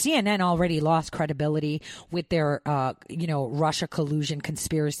 I mean, CNN already lost credibility with their, Russia collusion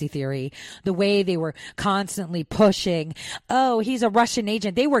conspiracy theory. The way they were constantly pushing, oh, he's a Russian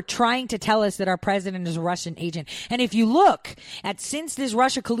agent. They were trying to tell us that our president is a Russian agent. And if you look at since this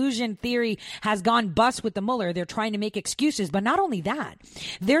Russia collusion theory has gone bust with the Mueller, they're trying to make excuses. But not only that,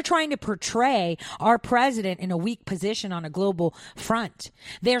 they're trying to portray our president in a weak position on a global front.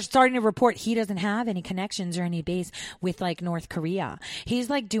 They're starting to report he doesn't have any connections or any base with like North Korea. He's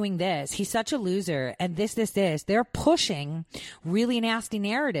like doing this. He's such a loser and this. They're pushing really nasty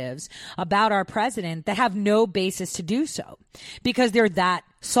narratives about our president that have no basis to do so because they're that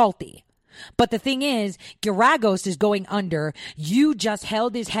salty. But the thing is, Geragos is going under. You just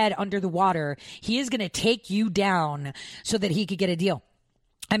held his head under the water. He is going to take you down so that he could get a deal.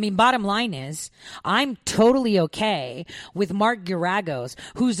 I mean, bottom line is, I'm totally okay with Mark Geragos,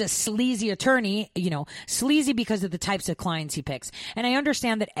 who's a sleazy attorney, sleazy because of the types of clients he picks. And I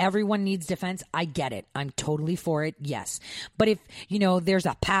understand that everyone needs defense. I get it. I'm totally for it. Yes. But if, there's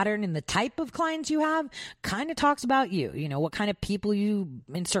a pattern in the type of clients you have, kind of talks about you, what kind of people you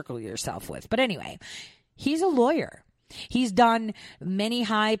encircle yourself with. But anyway, he's a lawyer. He's done many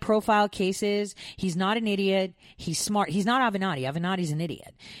high-profile cases. He's not an idiot. He's smart. He's not Avenatti. Avenatti's an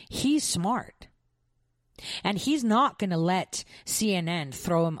idiot. He's smart. And he's not going to let CNN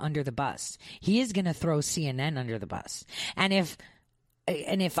throw him under the bus. He is going to throw CNN under the bus. And if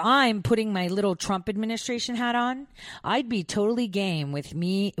I'm putting my little Trump administration hat on, I'd be totally game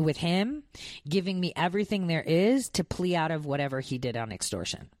with him giving me everything there is to plea out of whatever he did on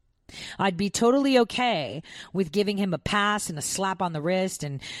extortion. I'd be totally okay with giving him a pass and a slap on the wrist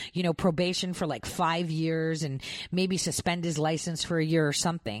and, probation for like 5 years and maybe suspend his license for a year or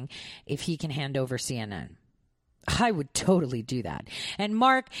something if he can hand over CNN. I would totally do that. And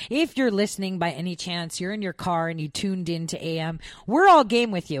Mark, if you're listening by any chance, you're in your car and you tuned into AM, we're all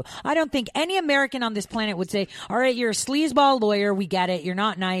game with you. I don't think any American on this planet would say, all right, you're a sleazeball lawyer. We get it. You're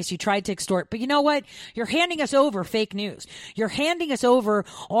not nice. You tried to extort. But you know what? You're handing us over fake news. You're handing us over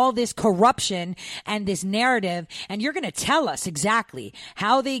all this corruption and this narrative. And you're going to tell us exactly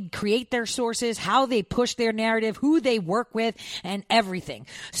how they create their sources, how they push their narrative, who they work with, and everything.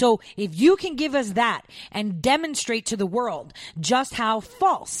 So if you can give us that and demonstrate to the world just how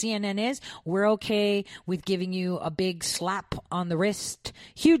false CNN is, we're okay with giving you a big slap on the wrist,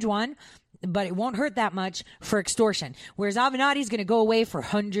 huge one, but it won't hurt that much for extortion. Whereas Avenatti's going to go away for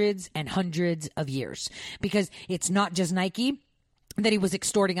hundreds and hundreds of years because it's not just Nike that he was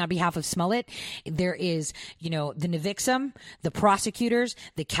extorting on behalf of Smollett. There is, the Navixum, the prosecutors,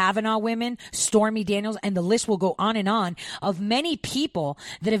 the Kavanaugh women, Stormy Daniels, and the list will go on of many people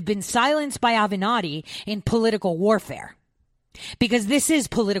that have been silenced by Avenatti in political warfare. Because this is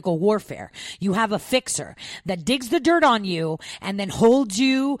political warfare. You have a fixer that digs the dirt on you and then holds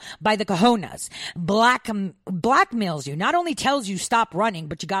you by the cojones, blackmails you, not only tells you stop running,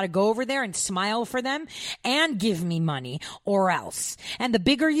 but you got to go over there and smile for them and give me money or else. And the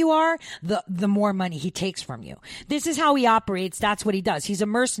bigger you are, the more money he takes from you. This is how he operates. That's what he does. He's a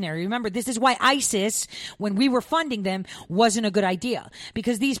mercenary. Remember, this is why ISIS, when we were funding them, wasn't a good idea,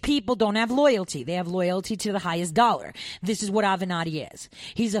 because these people don't have loyalty. They have loyalty to the highest dollar. This is what Avenatti is.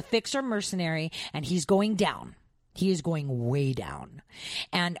 He's a fixer mercenary, and he's going down. He is going way down.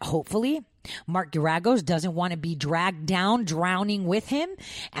 And hopefully Mark Geragos doesn't want to be dragged down, drowning with him,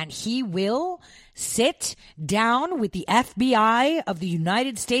 and he will sit down with the FBI of the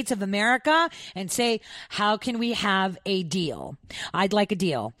United States of America and say, how can we have a deal? I'd like a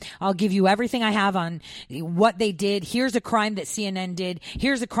deal. I'll give you everything I have on what they did. Here's a crime that CNN did.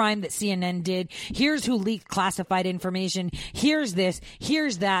 Here's a crime that CNN did. Here's who leaked classified information. Here's this.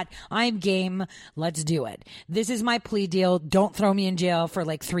 Here's that. I'm game. Let's do it. This is my plea deal. Don't throw me in jail for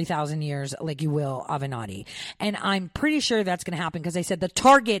like 3,000 years like you will Avenatti. And I'm pretty sure that's going to happen because I said the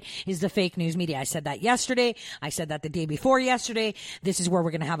target is the fake news media. I said that yesterday. I said that the day before yesterday. This is where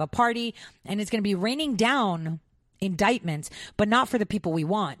we're going to have a party, and it's going to be raining down indictments, but not for the people we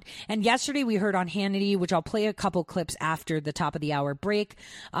want. And yesterday we heard on Hannity, which I'll play a couple clips after the top of the hour break,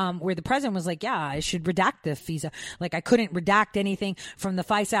 where the president was like, yeah, I should redact the FISA. Like, I couldn't redact anything from the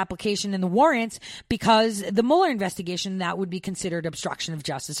FISA application and the warrants because the Mueller investigation, that would be considered obstruction of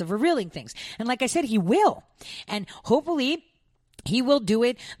justice of revealing things. And like I said, he will. And hopefully he will do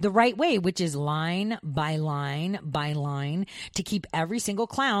it the right way, which is line by line by line, to keep every single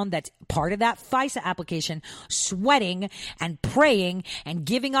clown that's part of that FISA application sweating and praying and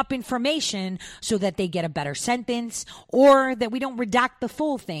giving up information so that they get a better sentence, or that we don't redact the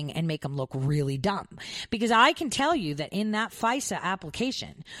full thing and make them look really dumb. Because I can tell you that in that FISA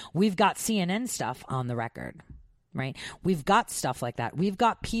application, we've got CNN stuff on the record. Right? We've got stuff like that. We've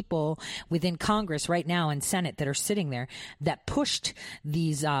got people within Congress right now and Senate that are sitting there that pushed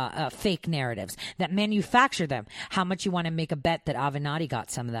these fake narratives, that manufacture them. How much you want to make a bet that Avenatti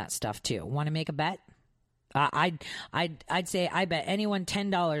got some of that stuff too? Want to make a bet? I'd say I bet anyone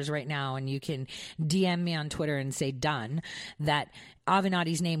 $10 right now, and you can DM me on Twitter and say done, that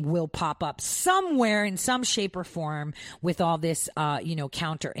Avenatti's name will pop up somewhere in some shape or form with all this,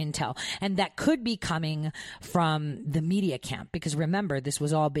 counter intel. And that could be coming from the media camp, because remember, this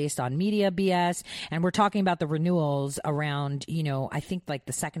was all based on media BS. And we're talking about the renewals around, I think like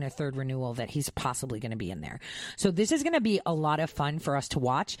the second or third renewal that he's possibly going to be in there. So this is going to be a lot of fun for us to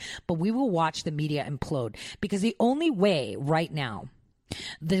watch, but we will watch the media implode, because the only way right now,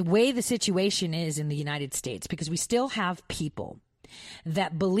 the way the situation is in the United States, because we still have people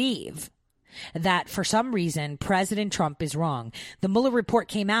that believe that for some reason President Trump is wrong. The Mueller report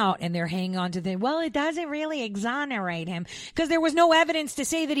came out and they're hanging on to it doesn't really exonerate him because there was no evidence to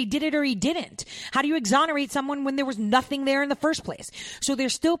say that he did it or he didn't. How do you exonerate someone when there was nothing there in the first place? So they're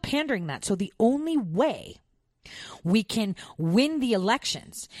still pandering that. So the only way we can win the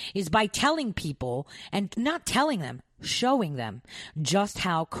elections is by telling people, and not telling them, showing them just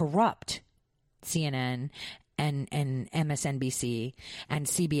how corrupt CNN and MSNBC and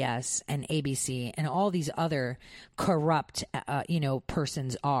CBS and ABC and all these other corrupt,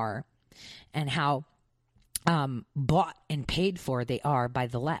 persons are, and how bought and paid for they are by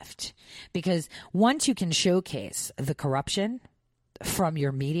the left. Because once you can showcase the corruption from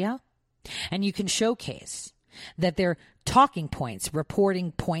your media, and you can showcase that they're talking points,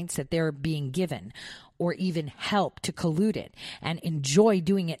 reporting points that they're being given, or even help to collude it and enjoy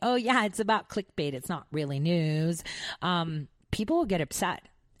doing it. Oh yeah, it's about clickbait. It's not really news. People will get upset.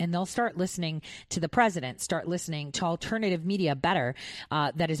 And they'll start listening to the president, start listening to alternative media better,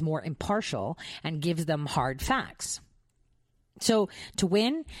 that is more impartial and gives them hard facts. So to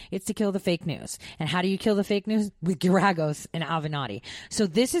win, it's to kill the fake news. And how do you kill the fake news? With Geragos and Avenatti. So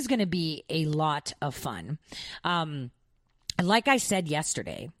this is going to be a lot of fun. And like I said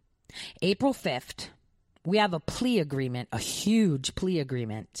yesterday, April 5th, we have a plea agreement, a huge plea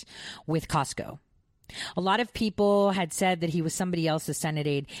agreement with Costco. A lot of people had said that he was somebody else's Senate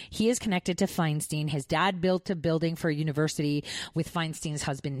aide. He is connected to Feinstein. His dad built a building for a university with Feinstein's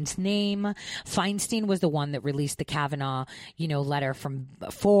husband's name. Feinstein was the one that released the Kavanaugh, letter from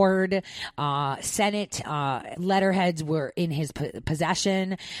Ford. Senate letterheads were in his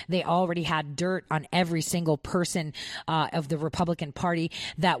possession. They already had dirt on every single person of the Republican Party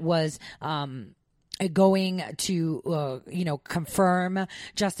that was going to, confirm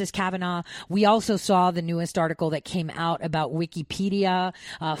Justice Kavanaugh. We also saw the newest article that came out about Wikipedia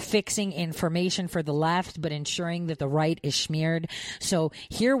fixing information for the left, but ensuring that the right is smeared. So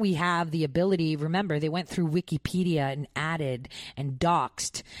here we have the ability. Remember, they went through Wikipedia and added and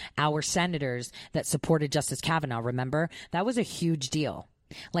doxed our senators that supported Justice Kavanaugh. Remember, that was a huge deal.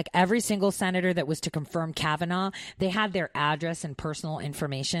 Like every single senator that was to confirm Kavanaugh, they had their address and personal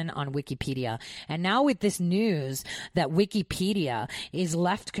information on Wikipedia. And now with this news that Wikipedia is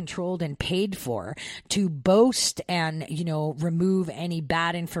left controlled and paid for to boast and, remove any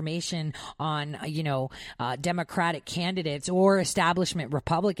bad information on, Democratic candidates or establishment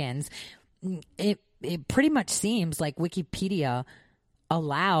Republicans, it pretty much seems like Wikipedia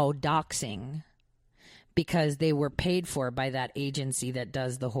allowed doxing because they were paid for by that agency that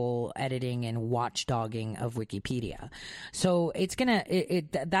does the whole editing and watchdogging of Wikipedia. So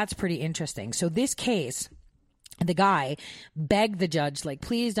that's pretty interesting. So this case, the guy begged the judge, like,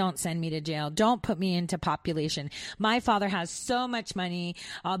 please don't send me to jail. Don't put me into population. My father has so much money.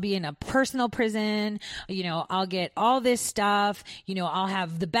 I'll be in a personal prison. I'll get all this stuff. I'll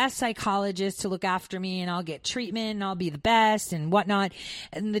have the best psychologist to look after me, and I'll get treatment, and I'll be the best and whatnot.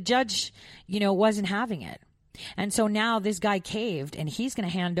 And the judge, wasn't having it. And so now this guy caved, and he's going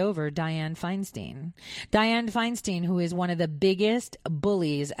to hand over Dianne Feinstein. Dianne Feinstein, who is one of the biggest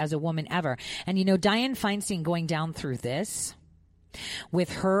bullies as a woman ever. And, Dianne Feinstein going down through this with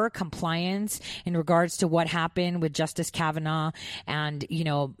her compliance in regards to what happened with Justice Kavanaugh and,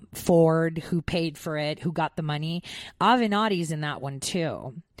 Ford, who paid for it, who got the money. Avenatti's in that one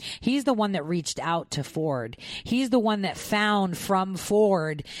too. He's the one that reached out to Ford. He's the one that found from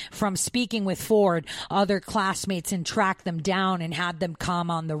Ford, from speaking with Ford, other classmates and tracked them down and had them come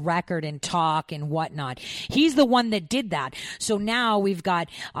on the record and talk and whatnot. He's the one that did that. So now we've got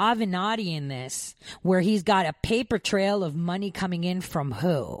Avenatti in this, where he's got a paper trail of money coming in from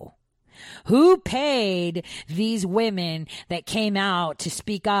who? Who paid these women that came out to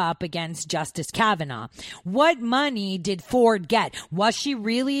speak up against Justice Kavanaugh? What money did Ford get? Was she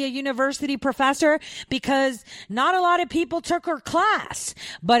really a university professor? Because not a lot of people took her class,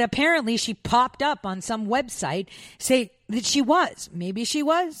 but apparently she popped up on some website say that she was. Maybe she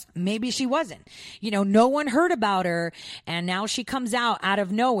was, maybe she wasn't. No one heard about her, and now she comes out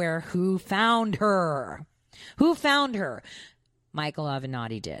of nowhere. Who found her? Who found her? Michael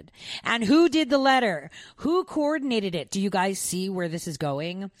Avenatti did. And who did the letter? Who coordinated it? Do you guys see where this is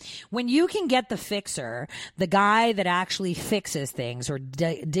going? When you can get the fixer, the guy that actually fixes things or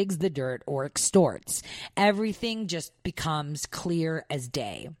digs the dirt or extorts, everything just becomes clear as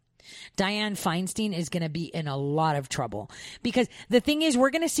day. Dianne Feinstein is going to be in a lot of trouble, because the thing is, we're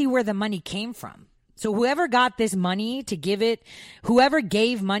going to see where the money came from. So whoever got this money to give it, whoever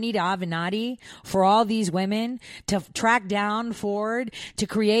gave money to Avenatti for all these women to track down Ford, to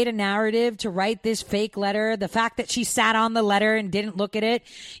create a narrative, to write this fake letter, the fact that she sat on the letter and didn't look at it,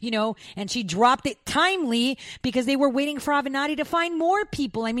 and she dropped it timely because they were waiting for Avenatti to find more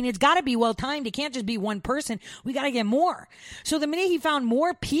people. I mean, it's got to be well timed. It can't just be one person. We got to get more. So the minute he found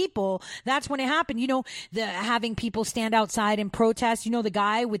more people, that's when it happened. Having people stand outside and protest. The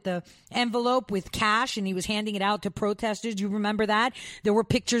guy with the envelope with cash, and he was handing it out to protesters. Do you remember that? There were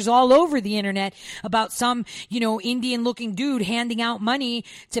pictures all over the internet about some, Indian looking dude handing out money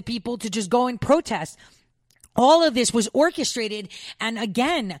to people to just go and protest. All of this was orchestrated. And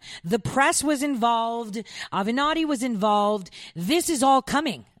again, the press was involved. Avenatti was involved. This is all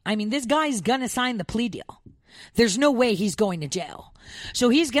coming. I mean, this guy's going to sign the plea deal. There's no way he's going to jail. So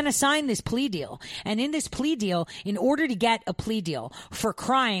he's going to sign this plea deal. And in this plea deal, in order to get a plea deal for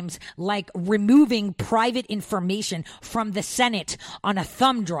crimes like removing private information from the Senate on a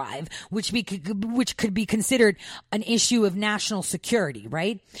thumb drive, which could be considered an issue of national security,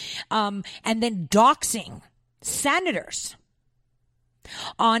 right? And then doxing senators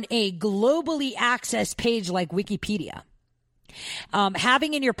on a globally accessed page like Wikipedia.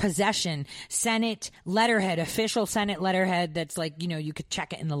 Having in your possession Senate letterhead, official Senate letterhead that's like, you could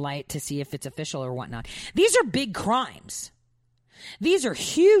check it in the light to see if it's official or whatnot. These are big crimes. These are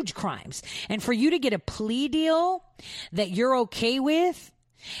huge crimes. And for you to get a plea deal that you're okay with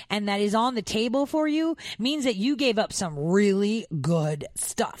and that is on the table for you means that you gave up some really good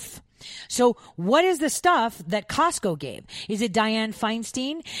stuff. So what is the stuff that Costco gave? Is it Dianne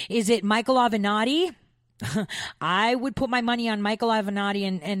Feinstein? Is it Michael Avenatti? I would put my money on Michael Avenatti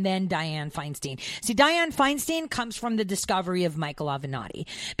and then Dianne Feinstein. See, Dianne Feinstein comes from the discovery of Michael Avenatti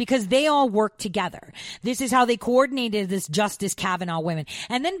because they all work together. This is how they coordinated this Justice Kavanaugh women.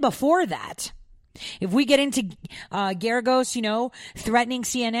 And then before that, if we get into Geragos, threatening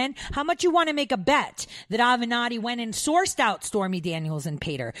CNN, how much you want to make a bet that Avenatti went and sourced out Stormy Daniels and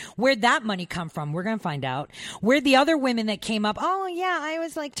paid her? Where'd that money come from? We're going to find out. Where'd the other women that came up? Oh, yeah, I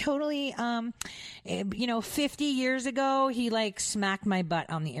was like totally, 50 years ago, he like smacked my butt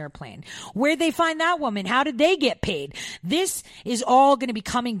on the airplane. Where'd they find that woman? How did they get paid? This is all going to be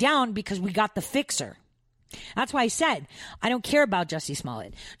coming down because we got the fixer. That's why I said, I don't care about Jussie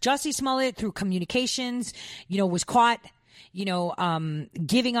Smollett. Jussie Smollett, through communications, was caught,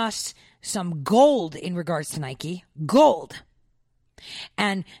 giving us some gold in regards to Nike. Gold.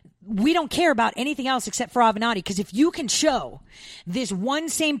 And we don't care about anything else except for Avenatti, because if you can show this one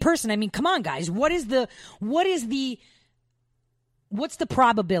same person, I mean, come on, guys, what's the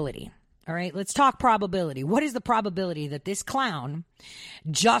probability? All right, let's talk probability. What is the probability that this clown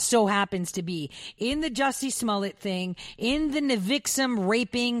just so happens to be in the Jussie Smollett thing, in the Navixum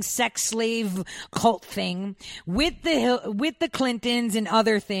raping sex slave cult thing, with the Clintons and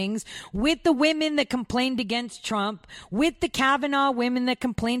other things, with the women that complained against Trump, with the Kavanaugh women that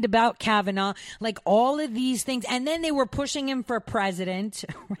complained about Kavanaugh, like all of these things, and then they were pushing him for president.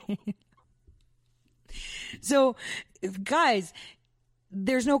 Right? So, guys,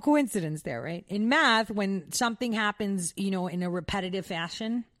 there's no coincidence there, right? In math, when something happens, in a repetitive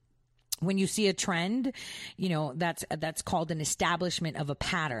fashion, when you see a trend, that's called an establishment of a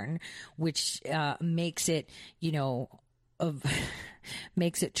pattern, which makes it,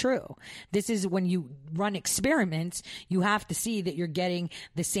 makes it true. This is when you run experiments, you have to see that you're getting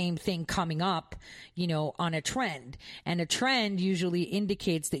the same thing coming up, on a trend. And a trend usually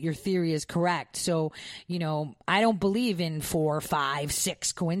indicates that your theory is correct. So, I don't believe in 4, 5,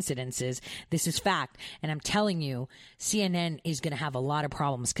 6 coincidences. This is fact. And I'm telling you, CNN is going to have a lot of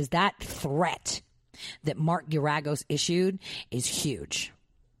problems because that threat that Mark Geragos issued is huge.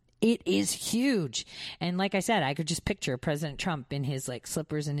 It is huge. And like I said, I could just picture President Trump in his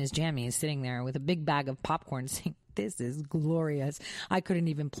slippers and his jammies sitting there with a big bag of popcorn saying, "This is glorious. I couldn't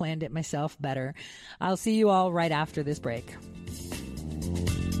even planned it myself better." I'll see you all right after this break.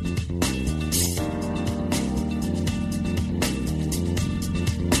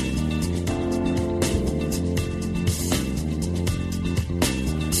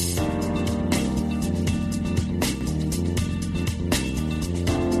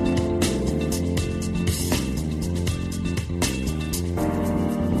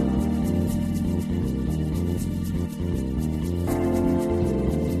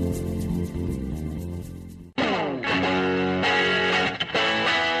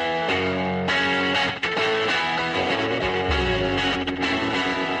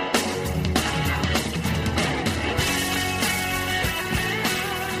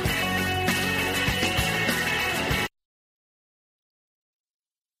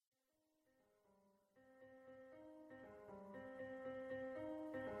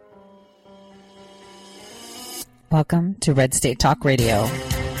 Welcome to Red State Talk Radio.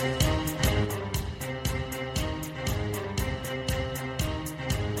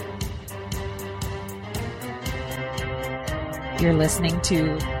 You're listening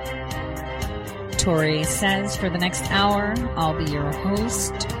to Tori Says for the next hour. I'll be your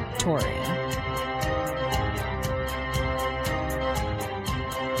host, Tori.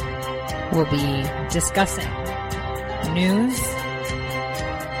 We'll be discussing news,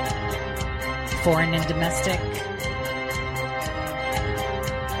 foreign and domestic,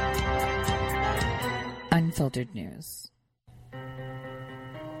 Unfiltered News.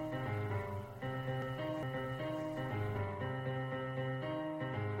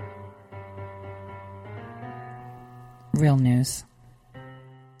 Real news.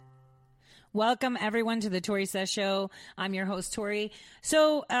 Welcome, everyone, to the Tori Says Show. I'm your host, Tori.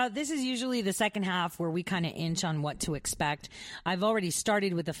 So this is usually the second half where we kind of inch on what to expect. I've already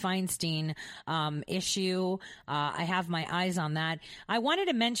started with the Feinstein issue. I have my eyes on that. I wanted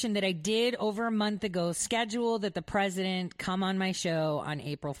to mention that I did, over a month ago, schedule that the president come on my show on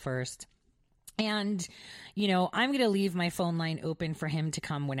April 1st. And, you know, I'm going to leave my phone line open for him to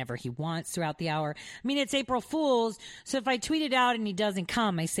come whenever he wants throughout the hour. I mean, it's April Fool's, so if I tweet it out and he doesn't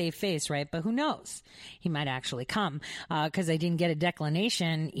come, I save face, right? But who knows? He might actually come because I didn't get a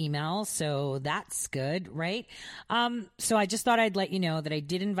declination email, so that's good, right? So I just thought I'd let you know that I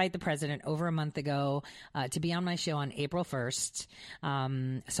did invite the president over a month ago to be on my show on April 1st.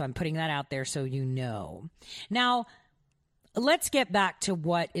 So I'm putting that out there so you know. Now, let's get back to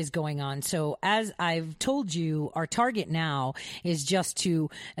what is going on. So as I've told you, our target now is just to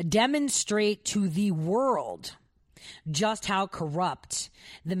demonstrate to the world just how corrupt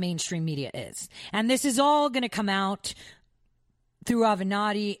the mainstream media is. And this is all going to come out through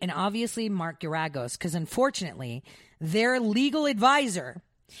Avenatti and obviously Mark Geragos, because unfortunately, their legal advisor,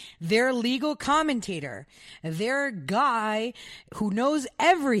 their legal commentator, their guy who knows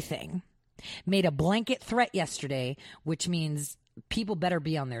everything, made a blanket threat yesterday, which means people better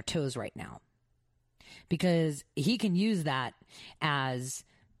be on their toes right now, because he can use that as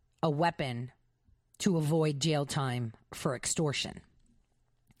a weapon to avoid jail time for extortion.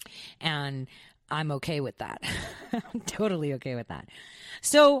 And I'm okay with that. I'm totally okay with that.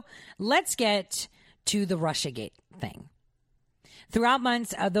 So let's get to the Russiagate thing. Throughout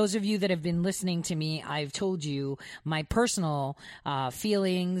months, those of you that have been listening to me, I've told you my personal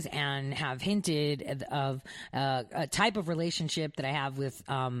feelings and have hinted of a type of relationship that I have with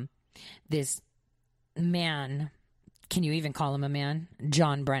this man. Can you even call him a man?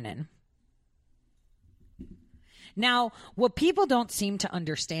 John Brennan. Now, what people don't seem to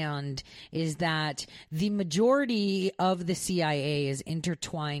understand is that the majority of the CIA is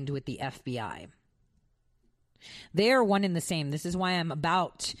intertwined with the FBI. They are one and the same. This is why I'm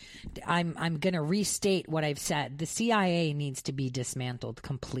going to restate what I've said. The CIA needs to be dismantled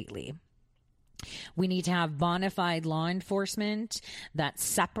completely. We need to have bona fide law enforcement that's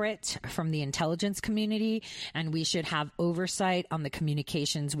separate from the intelligence community, and we should have oversight on the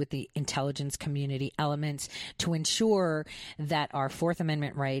communications with the intelligence community elements to ensure that our Fourth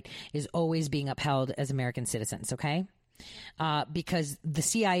Amendment right is always being upheld as American citizens, okay? Because the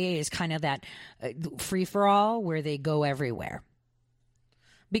CIA is kind of that free-for-all where they go everywhere.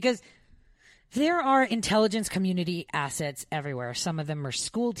 Because there are intelligence community assets everywhere. Some of them are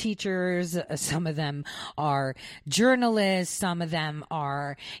school teachers. Some of them are journalists. Some of them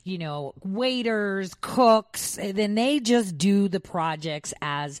are, waiters, cooks. And then they just do the projects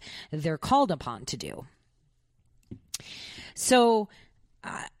as they're called upon to do. So,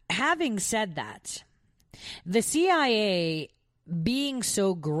 having said that, the CIA being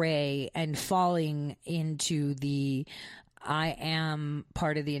so gray and falling into the I am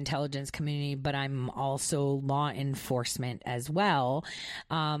part of the intelligence community, but I'm also law enforcement as well.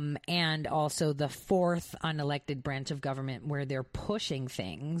 And also the fourth unelected branch of government where they're pushing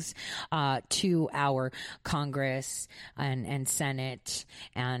things to our Congress and Senate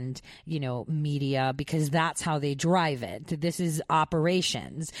and, media, because that's how they drive it. This is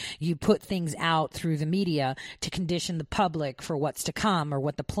operations. You put things out through the media to condition the public for what's to come or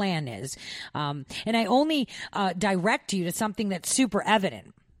what the plan is. And I only direct you to something that's super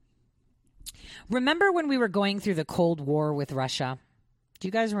evident. Remember when we were going through the Cold War with Russia? Do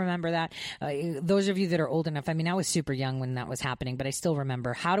you guys remember that? Those of you that are old enough, I was super young when that was happening, but I still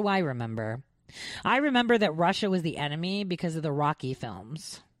remember. How do I remember? I remember that Russia was the enemy because of the Rocky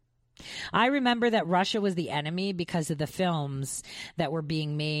films. I remember that Russia was the enemy because of the films that were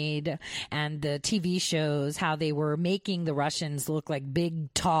being made and the TV shows, how they were making the Russians look like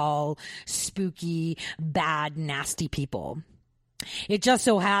big, tall, spooky, bad, nasty people. It just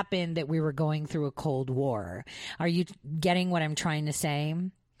so happened that we were going through a Cold War. Are you getting what I'm trying to say?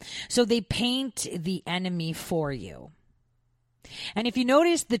 So they paint the enemy for you. And if you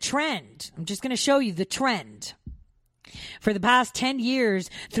notice the trend, I'm just going to show you the trend. For the past 10 years,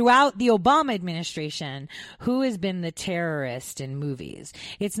 throughout the Obama administration, who has been the terrorist in movies?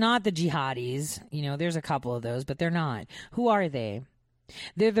 It's not the jihadis. There's a couple of those, but they're not. Who are they?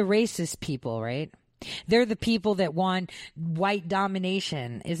 They're the racist people, right? They're the people that want white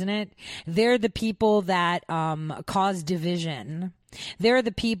domination, isn't it? They're the people that cause division. They're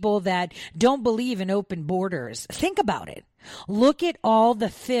the people that don't believe in open borders. Think about it. Look at all the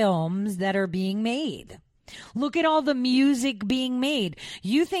films that are being made. Look at all the music being made.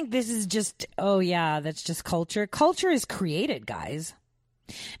 You think this is just, oh yeah, that's just culture? Culture is created, guys.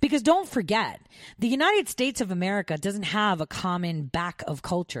 Because don't forget, the United States of America doesn't have a common back of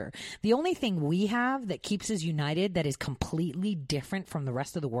culture. The only thing we have that keeps us united that is completely different from the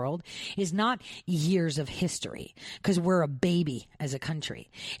rest of the world is not years of history, because we're a baby as a country.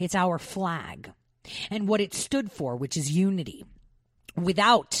 It's our flag and what it stood for, which is unity.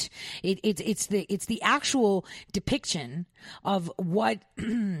 Without it, it's the actual depiction of what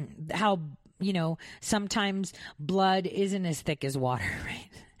how, you know, sometimes blood isn't as thick as water, right?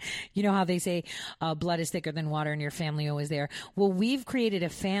 You know how they say blood is thicker than water and your family always there. Well, we've created a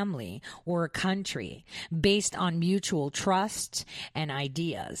family or a country based on mutual trust and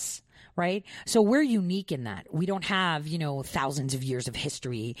ideas. Right? So we're unique in that. We don't have, you know, thousands of years of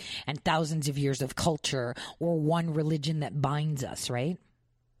history and thousands of years of culture or one religion that binds us, right?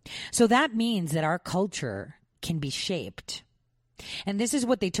 So that means that our culture can be shaped. And this is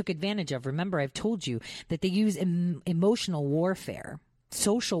what they took advantage of. Remember, I've told you that they use emotional warfare,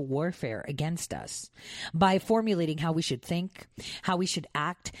 social warfare against us by formulating how we should think, how we should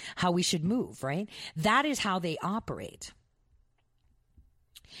act, how we should move, right? That is how they operate.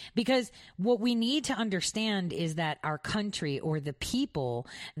 Because what we need to understand is that our country, or the people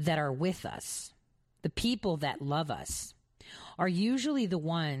that are with us, the people that love us, are usually the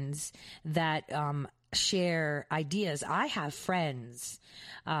ones that share ideas. I have friends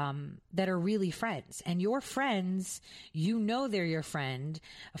that are really friends, and your friends, you know they're your friend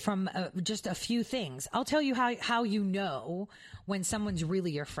from just a few things. I'll tell you how you know when someone's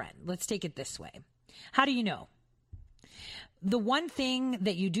really your friend. Let's take it this way. How do you know? The one thing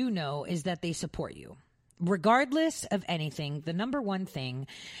that you do know is that they support you. Regardless of anything, the number one thing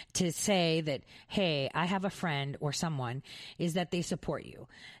to say that, hey, I have a friend or someone, is that they support you.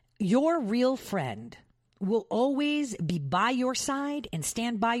 Your real friend will always be by your side and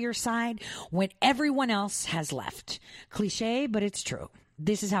stand by your side when everyone else has left. Cliche, but it's true.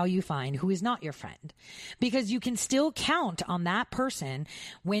 This is how you find who is not your friend, because you can still count on that person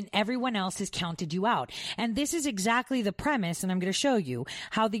when everyone else has counted you out. And this is exactly the premise, and I'm going to show you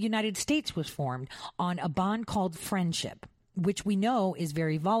how the United States was formed on a bond called friendship, which we know is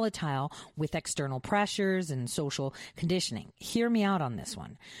very volatile with external pressures and social conditioning. Hear me out on this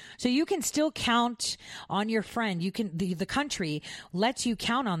one. So you can still count on your friend. You can, the country lets you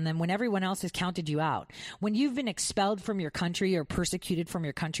count on them when everyone else has counted you out. When you've been expelled from your country or persecuted from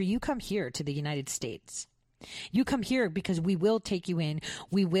your country, you come here to the United States. You come here because we will take you in.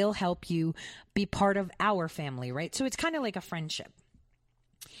 We will help you be part of our family, right? So it's kind of like a friendship,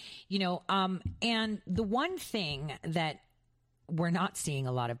 you know, and the one thing that we're not seeing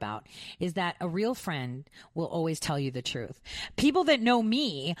a lot about is that a real friend will always tell you the truth. People that know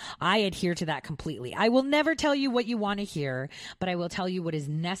me, I adhere to that completely. I will never tell you what you want to hear, but I will tell you what is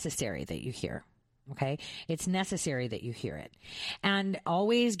necessary that you hear. Okay? It's necessary that you hear it. And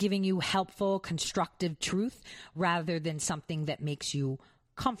always giving you helpful, constructive truth rather than something that makes you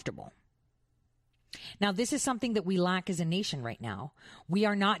comfortable. Now, this is something that we lack as a nation right now. We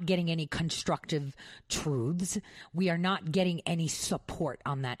are not getting any constructive truths. We are not getting any support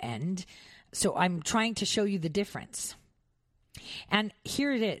on that end. So I'm trying to show you the difference. And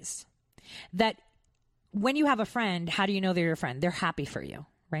here it is, that when you have a friend, how do you know they're your friend? They're happy for you,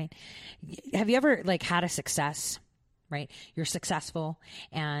 right? Have you ever had a success, right? You're successful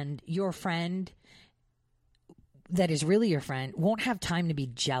and your friend that is really your friend won't have time to be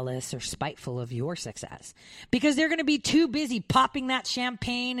jealous or spiteful of your success, because they're going to be too busy popping that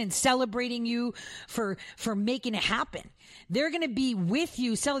champagne and celebrating you for making it happen. They're going to be with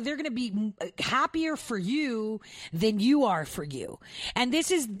you. So they're going to be happier for you than you are for you. And this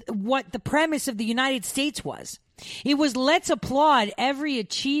is what the premise of the United States was. It was, let's applaud every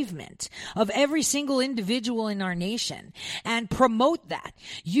achievement of every single individual in our nation and promote that.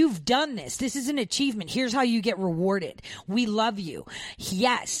 You've done this. This is an achievement. Here's how you get rewarded. We love you.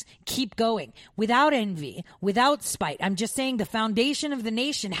 Yes, keep going. Without envy, without spite. I'm just saying the foundation of the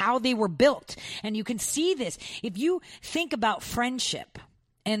nation, how they were built. And you can see this. If you think about friendship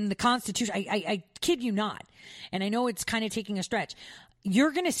and the Constitution, I kid you not, and I know it's kind of taking a stretch,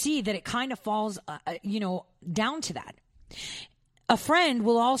 you're going to see that it kind of falls, down to that. A friend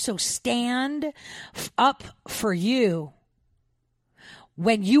will also stand up for you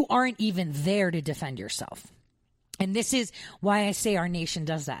when you aren't even there to defend yourself. And this is why I say our nation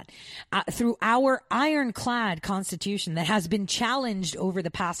does that. Through our ironclad constitution that has been challenged over the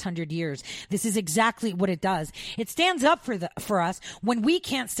past 100 years, this is exactly what it does. It stands up for us when we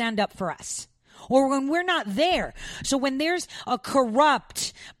can't stand up for us, or when we're not there. So when there's a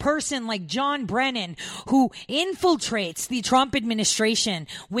corrupt person like John Brennan who infiltrates the Trump administration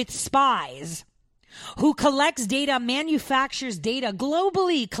with spies, who collects data, manufactures data,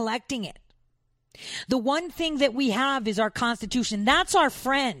 globally collecting it, the one thing that we have is our Constitution. That's our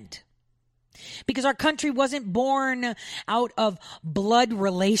friend. Because our country wasn't born out of blood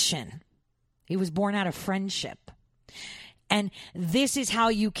relation. It was born out of friendship. And this is how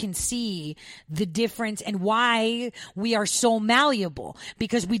you can see the difference and why we are so malleable.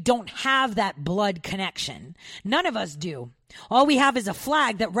 Because we don't have that blood connection. None of us do. All we have is a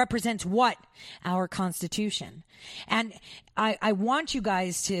flag that represents what? Our Constitution. And I want you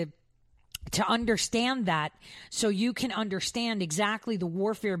guys to understand that, so you can understand exactly the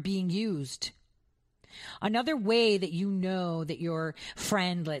warfare being used. Another way that you know that your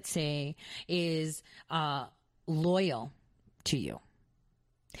friend, let's say, is loyal to you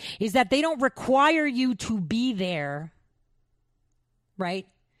is that they don't require you to be there, right,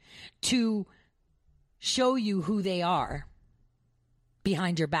 to show you who they are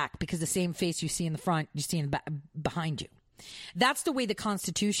behind your back, because the same face you see in the front, you see in the behind you. That's the way the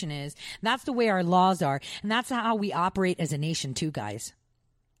Constitution is. That's the way our laws are. And that's how we operate as a nation too, guys.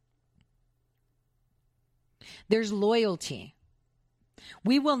 There's loyalty.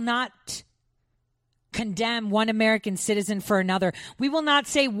 We will not condemn one American citizen for another. We will not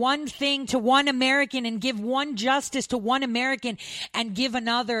say one thing to one American and give one justice to one American and give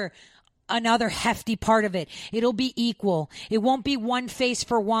another hefty part of it. It'll be equal. It won't be one face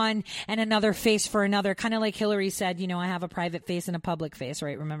for one and another face for another. Kind of like Hillary said, I have a private face and a public face,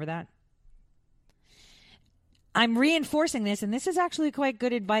 right? Remember that? I'm reinforcing this, and this is actually quite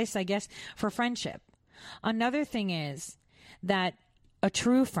good advice, I guess, for friendship. Another thing is that a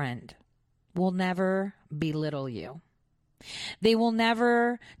true friend will never belittle you. They will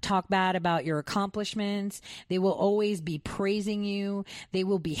never talk bad about your accomplishments. They will always be praising you. They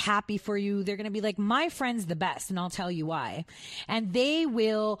will be happy for you. They're going to be like, my friend's the best, and I'll tell you why. And they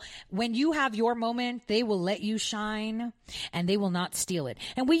will, when you have your moment, they will let you shine, and they will not steal it.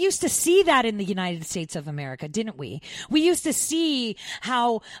 And we used to see that in the United States of America, didn't we? We used to see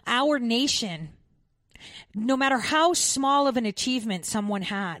how our nation, no matter how small of an achievement someone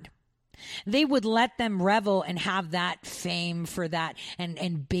had, they would let them revel and have that fame for that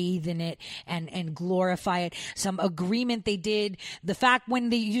and bathe in it and glorify it. Some agreement they did. The fact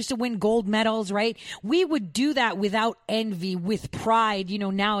when they used to win gold medals, right? We would do that without envy, with pride.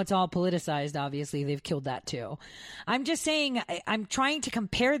 Now it's all politicized. Obviously, they've killed that too. I'm just saying, I'm trying to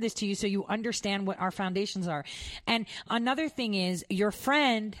compare this to you so you understand what our foundations are. And another thing is, your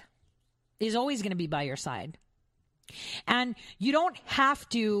friend is always going to be by your side. And you don't have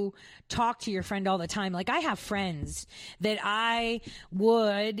to talk to your friend all the time. Like, I have friends that I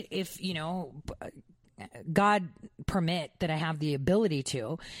would, if, God permit that I have the ability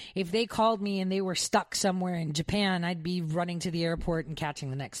to, if they called me and they were stuck somewhere in Japan, I'd be running to the airport and catching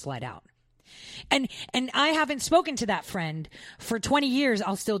the next flight out. And I haven't spoken to that friend for 20 years.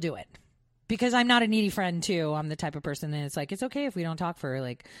 I'll still do it. Because I'm not a needy friend, too. I'm the type of person that it's like, it's okay if we don't talk for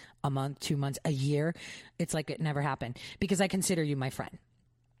like a month, 2 months, a year. It's like it never happened. Because I consider you my friend.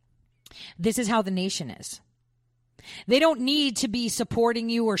 This is how the nation is. They don't need to be supporting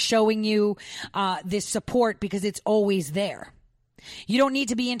you or showing you this support because it's always there. You don't need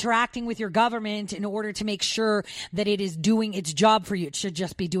to be interacting with your government in order to make sure that it is doing its job for you. It should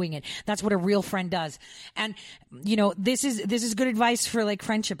just be doing it. That's what a real friend does. And, this is good advice for like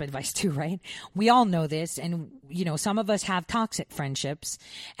friendship advice too, right? We all know this. And, some of us have toxic friendships.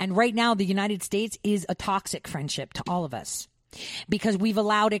 And right now, the United States is a toxic friendship to all of us because we've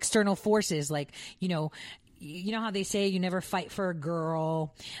allowed external forces like, you know how they say you never fight for a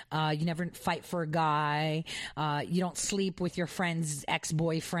girl, you never fight for a guy, you don't sleep with your friend's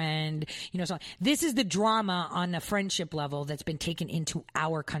ex-boyfriend, so this is the drama on a friendship level that's been taken into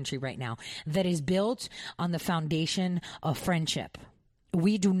our country right now that is built on the foundation of friendship.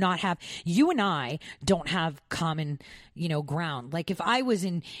 We do not have, you and I don't have common, ground. Like if I was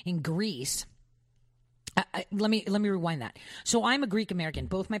in Greece, let me rewind that. So I'm a Greek American,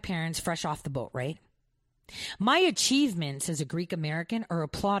 both my parents fresh off the boat, right? My achievements as a Greek American are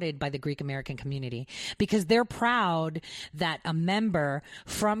applauded by the Greek American community because they're proud that a member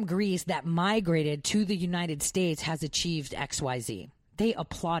from Greece that migrated to the United States has achieved XYZ. They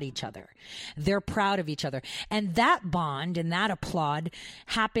applaud each other. They're proud of each other. And that bond and that applaud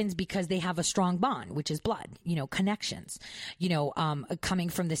happens because they have a strong bond, which is blood, connections, coming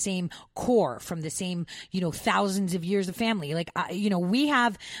from the same core, from the same, thousands of years of family. Like, we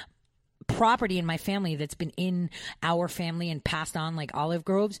have property in my family that's been in our family and passed on like olive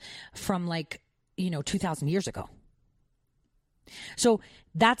groves from 2,000 years ago. So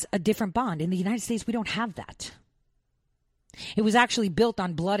that's a different bond. In the United States, we don't have that. It was actually built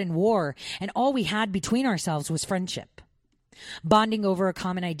on blood and war, and all we had between ourselves was friendship. Bonding over a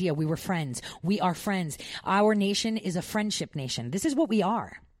common idea. We were friends. We are friends. Our nation is a friendship nation. This is what we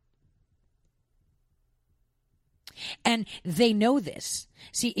are. And they know this.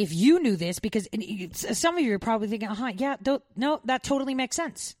 See, if you knew this, because some of you are probably thinking, no, that totally makes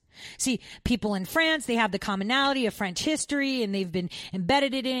sense. See, people in France, they have the commonality of French history, and they've been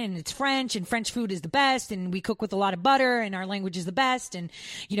embedded it in, and it's French, and French food is the best, and we cook with a lot of butter, and our language is the best, and,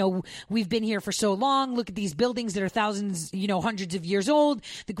 we've been here for so long. Look at these buildings that are thousands, hundreds of years old.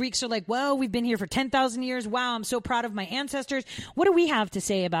 The Greeks are like, well, we've been here for 10,000 years. Wow, I'm so proud of my ancestors. What do we have to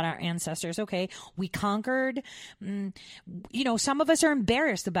say about our ancestors? Okay, we conquered. Some of us are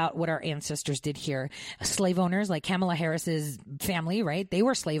embarrassed about what our ancestors did here. Slave owners, like Kamala Harris's family, right? They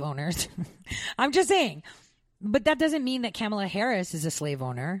were slave owners. I'm just saying. But that doesn't mean that Kamala Harris is a slave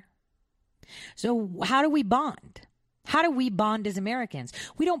owner. So how do we bond? How do we bond as Americans?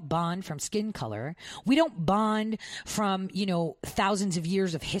 We don't bond from skin color. We don't bond from, thousands of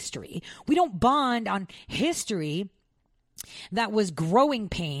years of history. We don't bond on history that was growing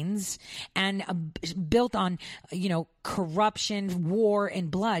pains and built on, corruption, war,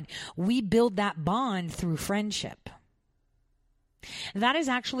 and blood. We build that bond through friendship. That is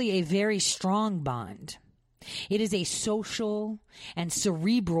actually a very strong bond. It is a social and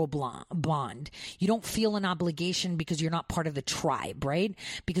cerebral bond. You don't feel an obligation because you're not part of the tribe, right?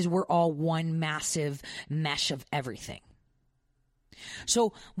 Because we're all one massive mesh of everything.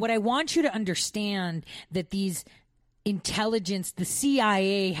 So what I want you to understand that these intelligence, the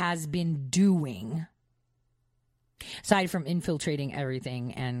CIA has been doing, aside from infiltrating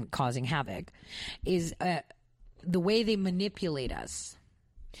everything and causing havoc, is the way they manipulate us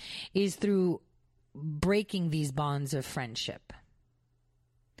is through breaking these bonds of friendship.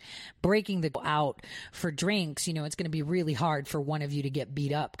 Breaking the out for drinks, it's going to be really hard for one of you to get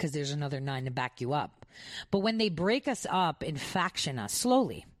beat up because there's another 9 to back you up. But when they break us up and faction us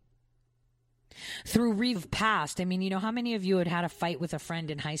slowly, through past, how many of you had a fight with a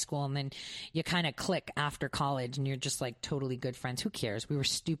friend in high school and then you kind of click after college and you're just like totally good friends? Who cares? We were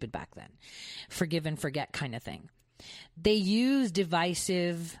stupid back then. Forgive and forget kind of thing. They use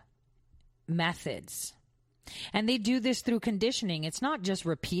divisive methods. And they do this through conditioning. It's not just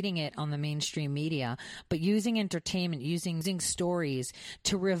repeating it on the mainstream media, but using entertainment, using stories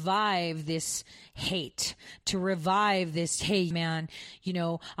to revive this hate, to revive this, hey, man,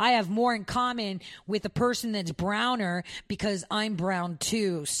 I have more in common with a person that's browner because I'm brown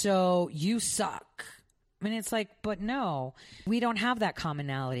too, so you suck. And it's like, but no, we don't have that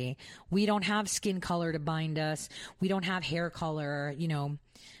commonality. We don't have skin color to bind us. We don't have hair color,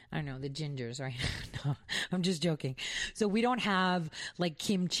 I don't know, the gingers, right? No, I'm just joking. So we don't have like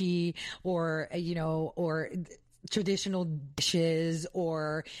kimchi or, or traditional dishes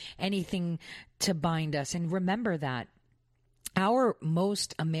or anything to bind us. And remember that our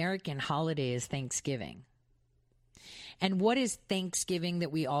most American holiday is Thanksgiving. And what is Thanksgiving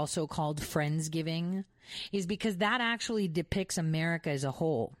that we also called Friendsgiving is because that actually depicts America as a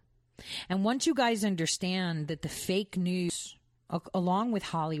whole. And once you guys understand that the fake news, along with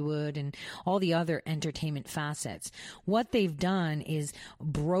Hollywood and all the other entertainment facets, what they've done is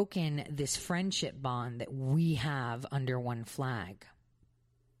broken this friendship bond that we have under one flag.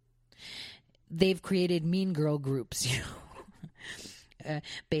 They've created mean girl groups,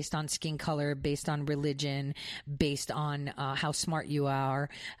 based on skin color, based on religion, based on how smart you are,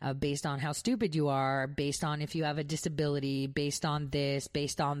 based on how stupid you are, based on if you have a disability, based on this,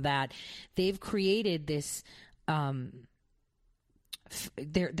 based on that. They've created this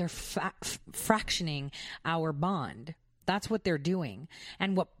they're fractioning our bond. That's what they're doing.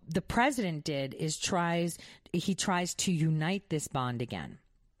 And what the president did is tries to unite this bond again.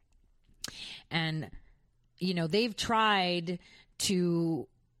 And, they've tried to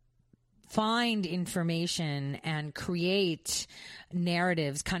find information and create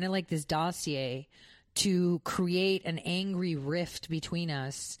narratives, kind of like this dossier, to create an angry rift between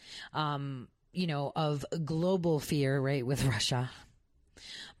us, of global fear, right, with Russia.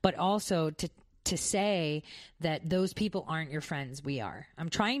 But also to to say that those people aren't your friends. We are. I'm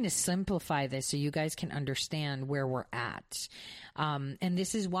trying to simplify this so you guys can understand where we're at. And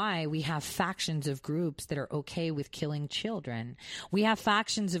this is why we have factions of groups that are okay with killing children. We have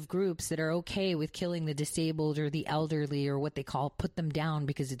factions of groups that are okay with killing the disabled or the elderly, or what they call put them down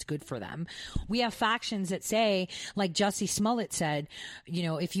because it's good for them. We have factions that say, like Jussie Smollett said, you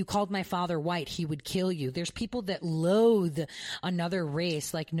know, if you called my father white, he would kill you. There's people that loathe another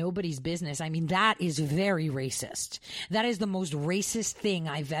race like nobody's business. I mean, that is very racist. That is the most racist thing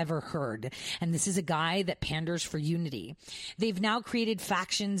I've ever heard. And this is a guy that panders for unity. They've now created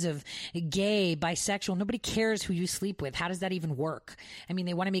factions of gay, bisexual. Nobody cares who you sleep with. How does that even work? I mean,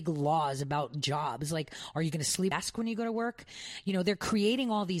 they want to make laws about jobs. Like, are you going to sleep desk when you go to work? You know, they're creating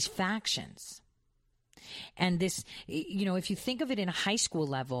all these factions. And this, you know, if you think of it in a high school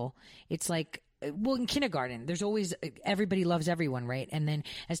level, it's like, well, in kindergarten, there's always, everybody loves everyone, right? And then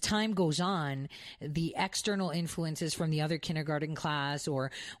as time goes on, the external influences from the other kindergarten class,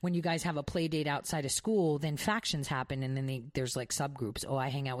 or when you guys have a play date outside of school, then factions happen. And then there's like subgroups. Oh, I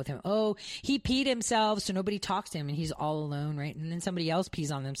hang out with him. Oh, he peed himself, so nobody talks to him and he's all alone, right? And then somebody else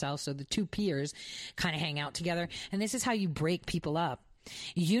pees on themselves. So the two peers kind of hang out together. And this is how you break people up.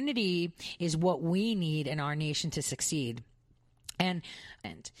 Unity is what we need in our nation to succeed. And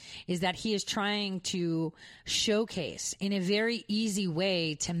is that he is trying to showcase in a very easy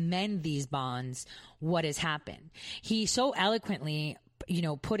way to mend these bonds what has happened. He so eloquently, you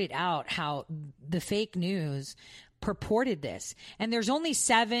know, put it out how the fake news purported this. And there's only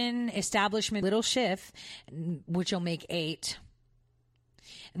 7 establishment, Little Schiff, which will make 8,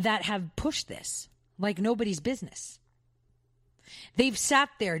 that have pushed this like nobody's business. They've sat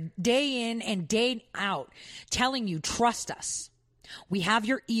there day in and day out telling you, trust us. We have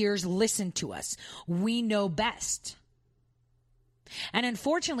your ears. Listen to us. We know best. And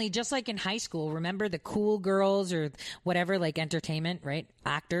unfortunately, just like in high school, remember the cool girls or whatever, like entertainment, right?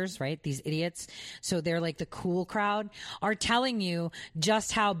 Actors, right? These idiots. So they're like the cool crowd are telling you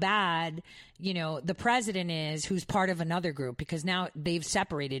just how bad, you know, the president is, who's part of another group, because now they've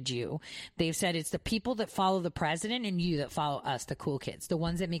separated you. They've said it's the people that follow the president and you that follow us, the cool kids, the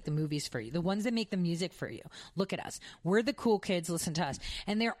ones that make the movies for you, the ones that make the music for you. Look at us. We're the cool kids. Listen to us.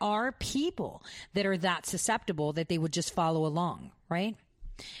 And there are people that are that susceptible that they would just follow along. Right?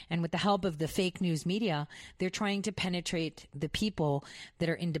 And with the help of the fake news media, they're trying to penetrate the people that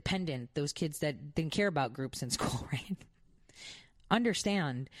are independent, those kids that didn't care about groups in school, right?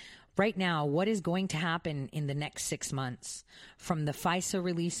 Understand right now what is going to happen in the next 6 months, from the FISA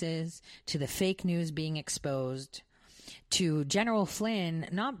releases to the fake news being exposed to General Flynn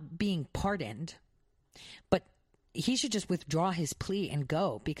not being pardoned, but he should just withdraw his plea and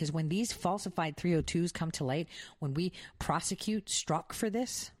go, because when these falsified 302s come to light, when we prosecute Strzok for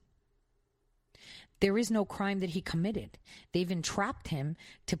this, there is no crime that he committed. They've entrapped him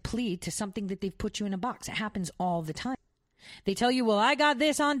to plead to something that they've put you in a box. It happens all the time. They tell you, well, I got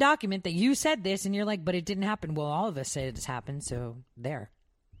this on document that you said this, and you're like, but it didn't happen. Well, all of us said it's happened, so there.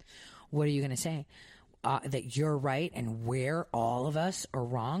 What are you going to say? That you're right and where all of us are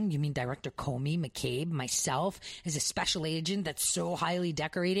wrong? You mean Director Comey, McCabe, myself, as a special agent that's so highly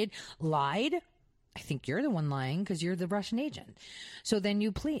decorated, lied? I think you're the one lying because you're the Russian agent. So then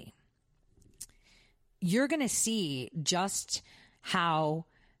you plea. You're going to see just how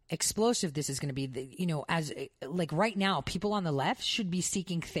explosive this is going to be. You know, as like right now, people on the left should be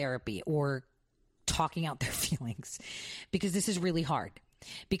seeking therapy or talking out their feelings, because this is really hard.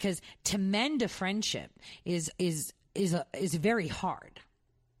 Because to mend a friendship is very hard,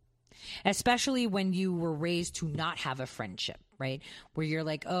 especially when you were raised to not have a friendship, right? Where you're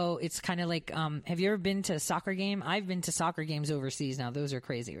like, oh, it's kind of like, have you ever been to a soccer game? I've been to soccer games overseas now. Those are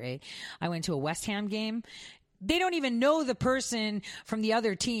crazy, right? I went to a West Ham game. They don't even know the person from the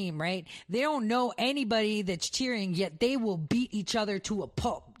other team, right? They don't know anybody that's cheering, yet they will beat each other to a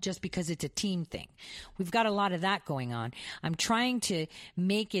pulp just because it's a team thing. We've got a lot of that going on. I'm trying to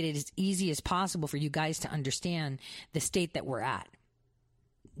make it as easy as possible for you guys to understand the state that we're at.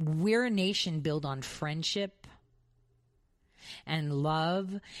 We're a nation built on friendship and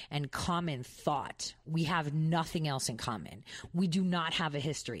love and common thought. We have nothing else in common. We do not have a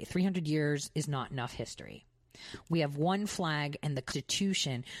history. 300 years is not enough history. We have one flag and the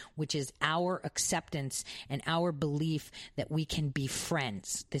Constitution, which is our acceptance and our belief that we can be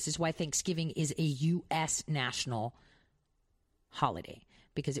friends. This is why Thanksgiving is a U.S. national holiday,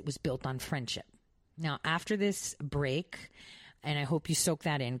 because it was built on friendship. Now, after this break, and I hope you soak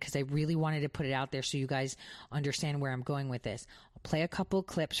that in, because I really wanted to put it out there so you guys understand where I'm going with this. I'll play a couple of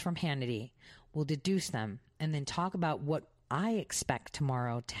clips from Hannity. We'll deduce them and then talk about what I expect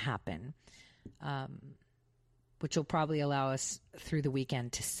tomorrow to happen. which will probably allow us through the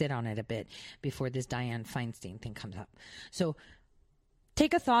weekend to sit on it a bit before this Dianne Feinstein thing comes up. So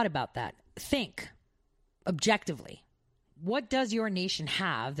take a thought about that. Think objectively. What does your nation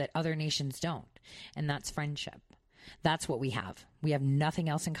have that other nations don't? And that's friendship. That's what we have. We have nothing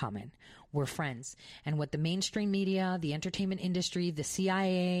else in common. We're friends. And what the mainstream media, the entertainment industry, the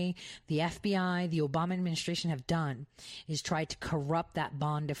CIA, the FBI, the Obama administration have done is try to corrupt that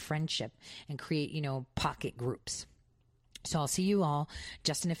bond of friendship and create, pocket groups. So I'll see you all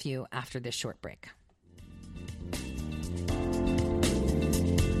just in a few after this short break.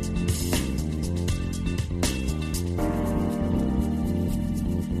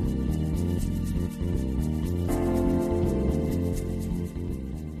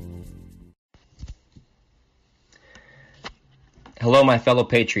 Hello, my fellow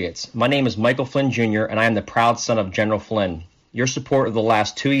patriots. My name is Michael Flynn Jr., and I am the proud son of General Flynn. Your support of the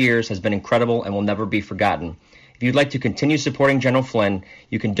last 2 years has been incredible and will never be forgotten. If you'd like to continue supporting General Flynn,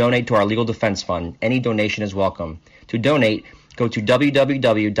 you can donate to our Legal Defense Fund. Any donation is welcome. To donate, go to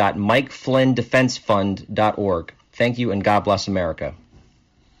www.mikeflynndefensefund.org. Thank you, and God bless America.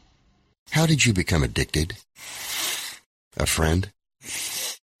 How did you become addicted? A friend?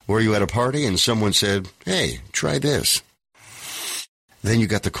 Were you at a party and someone said, "Hey, try this"? Then you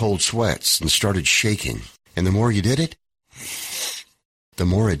got the cold sweats and started shaking. And the more you did it, the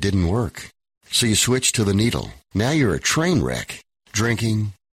more it didn't work. So you switched to the needle. Now you're a train wreck.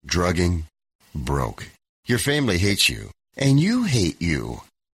 Drinking, drugging, broke. Your family hates you. And you hate you.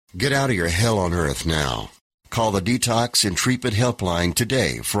 Get out of your hell on earth now. Call the Detox and Treatment Helpline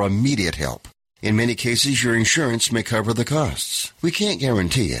today for immediate help. In many cases, your insurance may cover the costs. We can't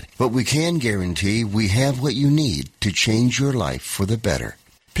guarantee it, but we can guarantee we have what you need to change your life for the better.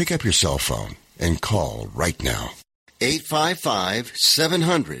 Pick up your cell phone and call right now.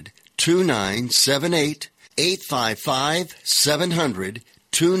 855-700-2978.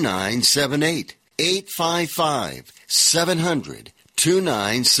 855-700-2978.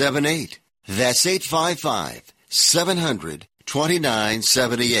 855-700-2978. That's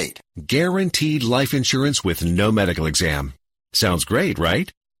 855-700-2978. Guaranteed life insurance with no medical exam. Sounds great,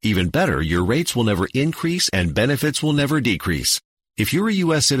 right? Even better, your rates will never increase and benefits will never decrease. If you're a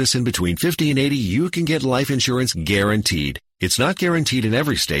U.S. citizen between 50 and 80, you can get life insurance guaranteed. It's not guaranteed in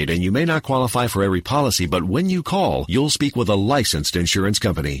every state, and you may not qualify for every policy, but when you call, you'll speak with a licensed insurance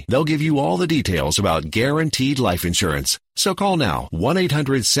company. They'll give you all the details about guaranteed life insurance. So call now,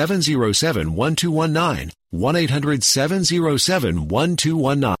 1-800-707-1219.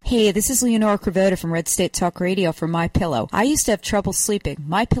 1-800-707-1219. Hey, this is Leonora Cravota from Red State Talk Radio for MyPillow. I used to have trouble sleeping.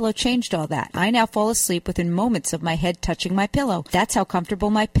 MyPillow changed all that. I now fall asleep within moments of my head touching my pillow. That's how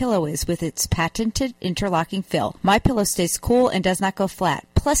comfortable MyPillow is with its patented interlocking fill. MyPillow stays cool and does not go flat.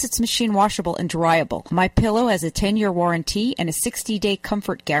 Plus, it's machine washable and dryable. MyPillow has a 10-year warranty and a 60-day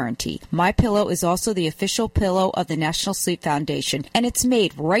comfort guarantee. MyPillow is also the official pillow of the National Sleep Foundation, and it's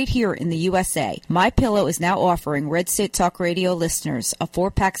made right here in the USA. MyPillow is now offering Red State Talk Radio listeners a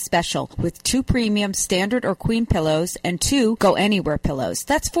 4-pack special with 2 premium standard or queen pillows and 2 go anywhere pillows.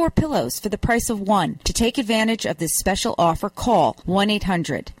 That's 4 pillows for the price of 1. To take advantage of this special offer, call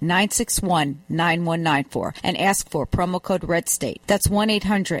 1-800-961-9194 and ask for promo code RedState. That's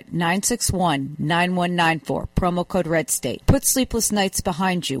 1-800-961-9194, promo code RedState. Put sleepless nights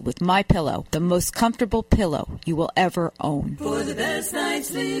behind you with MyPillow, the most comfortable pillow you will ever own. For the best night's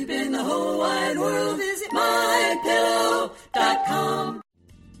sleep in the whole wide world, visit MyPillow.com.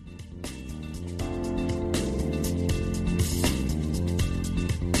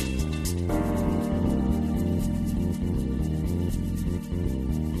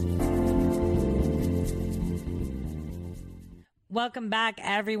 Welcome back,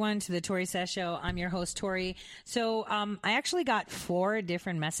 everyone, to the Tori Says Show. I'm your host, Tori. So I actually got 4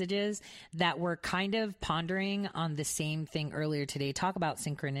 different messages that were kind of pondering on the same thing earlier today. Talk about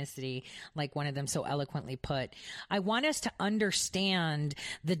synchronicity, like one of them so eloquently put. I want us to understand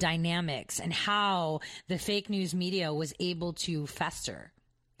the dynamics and how the fake news media was able to fester.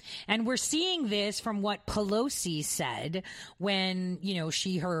 And we're seeing this from what Pelosi said when,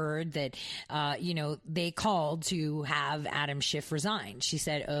 she heard that, they called to have Adam Schiff resign. She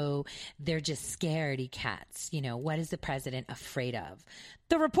said, "Oh, they're just scaredy cats. What is the president afraid of?"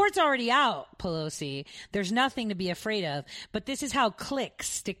 The report's already out, Pelosi. There's nothing to be afraid of. But this is how cliques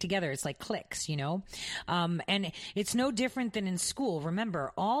stick together. It's like cliques, and it's no different than in school.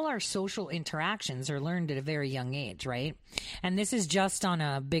 Remember, all our social interactions are learned at a very young age, right? And this is just on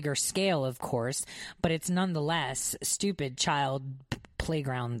a bigger scale, of course, but it's nonetheless stupid child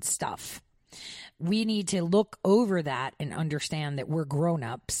playground stuff. We need to look over that and understand that we're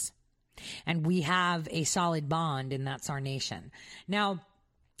grown-ups. And we have a solid bond, and that's our nation. Now,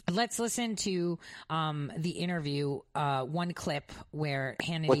 let's listen to the interview, one clip where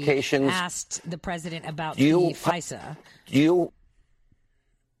Hannity asked the president about the FISA.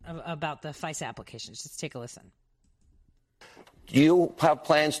 About the FISA applications. Just take a listen. Do you have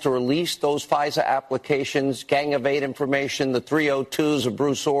plans to release those FISA applications, gang of 8 information, the 302s of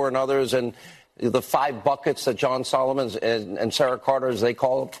Bruce Orr and others, and the 5 buckets that John Solomon and Sarah Carter, as they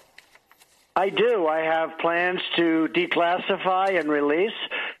call them? I do. I have plans to declassify and release.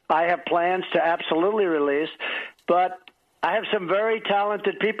 I have plans to absolutely release. But I have some very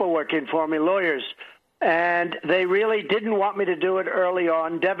talented people working for me, lawyers. And they really didn't want me to do it early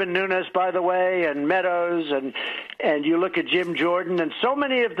on. Devin Nunes, by the way, and Meadows, and you look at Jim Jordan, and so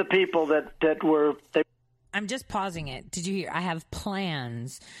many of the people that were... I'm just pausing it. Did you hear? I have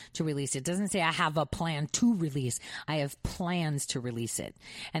plans to release it. It doesn't say I have a plan to release. I have plans to release it.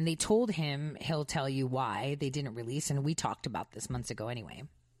 And they told him he'll tell you why they didn't release, and we talked about this months ago anyway.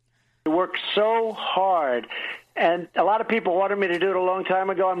 I worked so hard, and a lot of people wanted me to do it a long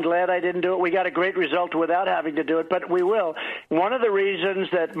time ago. I'm glad I didn't do it. We got a great result without having to do it, but we will. One of the reasons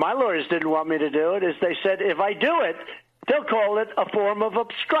that my lawyers didn't want me to do it is they said if I do it, they'll call it a form of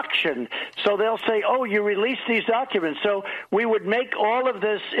obstruction. So they'll say, oh, you released these documents. So we would make all of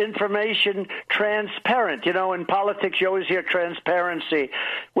this information transparent. You know, in politics, you always hear transparency.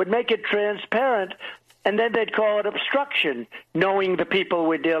 Would make it transparent, and then they'd call it obstruction, knowing the people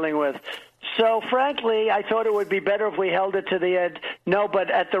we're dealing with. So, frankly, I thought it would be better if we held it to the end. No,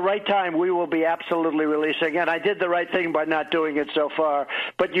 but at the right time, we will be absolutely releasing. And I did the right thing by not doing it so far.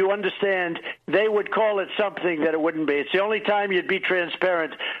 But you understand, they would call it something that it wouldn't be. It's the only time you'd be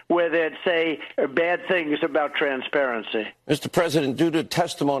transparent where they'd say bad things about transparency. Mr. President, due to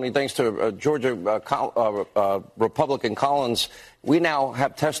testimony, thanks to Georgia Republican Collins, we now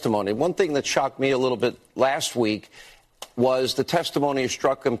have testimony. One thing that shocked me a little bit last week was the testimony of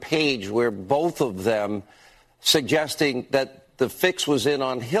Strzok and Page, where both of them suggesting that the fix was in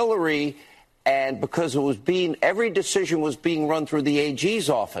on Hillary, and because it was every decision was being run through the AG's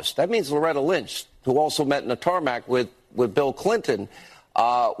office. That means Loretta Lynch, who also met in a tarmac with Bill Clinton,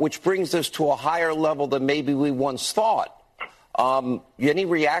 which brings us to a higher level than maybe we once thought. Any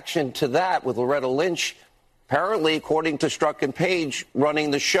reaction to that with Loretta Lynch, apparently, according to Strzok and Page,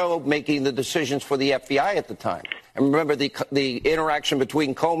 running the show, making the decisions for the FBI at the time? And remember the interaction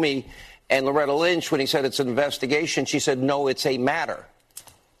between Comey and Loretta Lynch when he said it's an investigation. She said, no, it's a matter.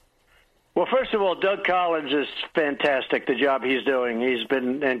 Well, first of all, Doug Collins is fantastic, the job he's doing. He's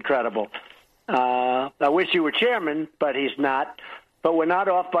been incredible. I wish he were chairman, but he's not. But we're not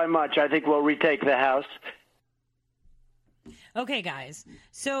off by much. I think we'll retake the House. Okay, guys.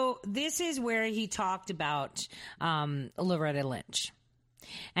 So this is where he talked about Loretta Lynch.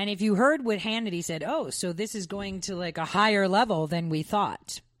 And if you heard what Hannity said, oh, so this is going to like a higher level than we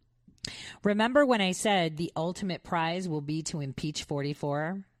thought. Remember when I said the ultimate prize will be to impeach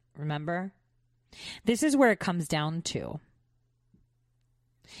 44? Remember? This is where it comes down to.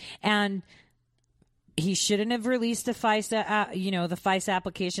 And he shouldn't have released the FISA, the FISA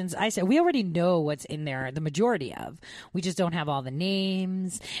applications. I said, we already know what's in there, the majority of. We just don't have all the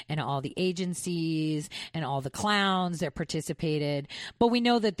names and all the agencies and all the clowns that participated. But we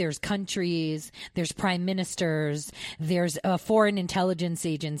know that there's countries, there's prime ministers, there's foreign intelligence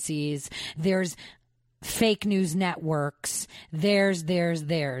agencies, there's fake news networks, there's.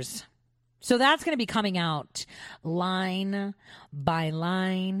 So that's going to be coming out line by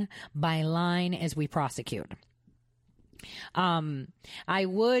line by line as we prosecute. I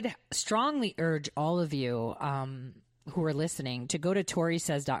would strongly urge all of you who are listening to go to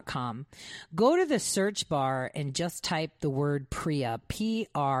ToriSays.com. Go to the search bar and just type the word PRIYA,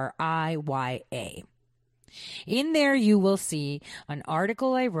 P-R-I-Y-A. In there, you will see an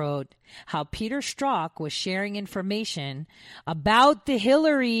article I wrote how Peter Strzok was sharing information about the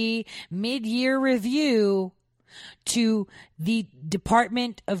Hillary mid-year review to the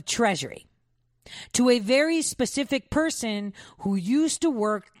Department of Treasury, to a very specific person who used to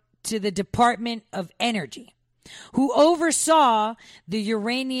work to the Department of Energy, who oversaw the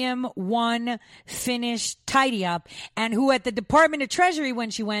Uranium One finish tidy up, and who at the Department of Treasury, when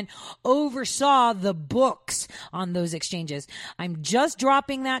she went, oversaw the books on those exchanges. I'm just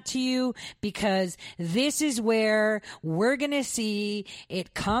dropping that to you because this is where we're going to see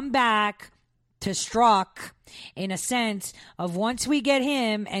it come back to Strzok in a sense of once we get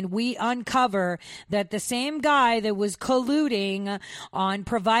him and we uncover that the same guy that was colluding on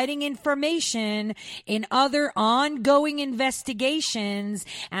providing information in other ongoing investigations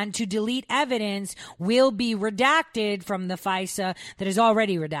and to delete evidence will be redacted from the FISA that is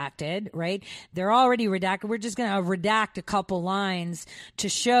already redacted, right? They're already redacted. We're just going to redact a couple lines to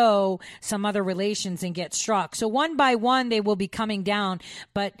show some other relations and get struck. So one by one, they will be coming down,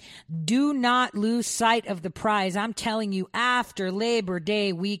 but do not lose sight of the prize. I'm telling you, after Labor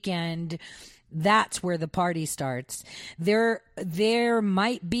Day weekend, that's where the party starts. There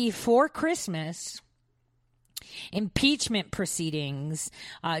might be for Christmas impeachment proceedings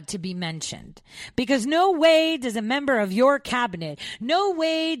to be mentioned, because no way does a member of your cabinet, no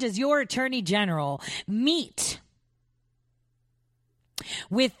way does your attorney general meet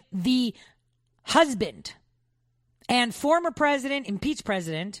with the husband and former president, impeached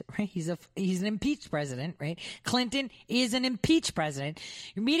president, right? He's an impeached president, right? Clinton is an impeached president.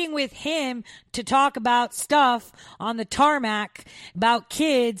 You're meeting with him to talk about stuff on the tarmac about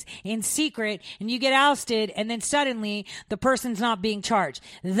kids in secret, and you get ousted, and then suddenly the person's not being charged.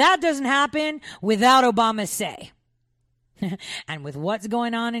 That doesn't happen without Obama's say. And with what's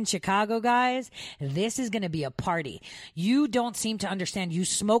going on in Chicago, guys, this is going to be a party. You don't seem to understand. You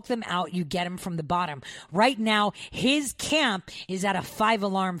smoke them out. You get them from the bottom. Right now, his camp is at a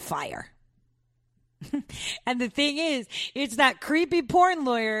 5-alarm fire. And the thing is, it's that creepy porn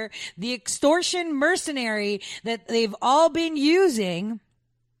lawyer, the extortion mercenary that they've all been using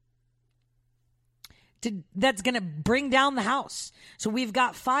that's going to bring down the house. So we've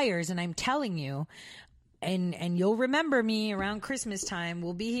got fires, and I'm telling you, and you'll remember me around Christmas time.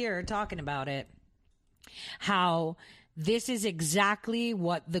 We'll be here talking about it. How this is exactly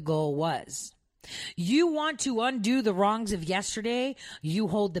what the goal was. You want to undo the wrongs of yesterday, you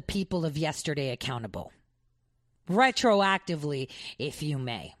hold the people of yesterday accountable. Retroactively, if you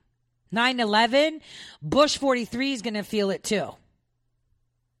may. 9/11, Bush 43 is going to feel it too.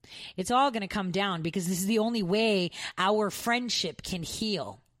 It's all going to come down, because this is the only way our friendship can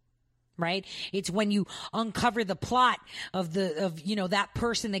heal. Right? It's when you uncover the plot of that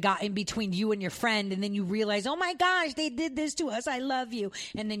person that got in between you and your friend, and then you realize, oh my gosh, they did this to us. I love you.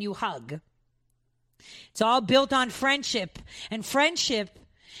 And then you hug. It's all built on friendship, and friendship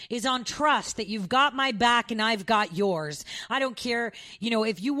is on trust that you've got my back and I've got yours. I don't care.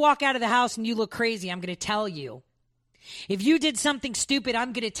 If you walk out of the house and you look crazy, I'm going to tell you. If you did something stupid,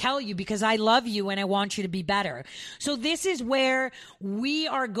 I'm going to tell you, because I love you and I want you to be better. So this is where we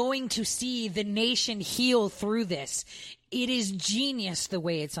are going to see the nation heal through this. It is genius the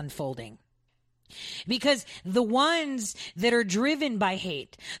way it's unfolding. Because the ones that are driven by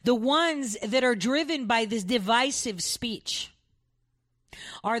hate, the ones that are driven by this divisive speech,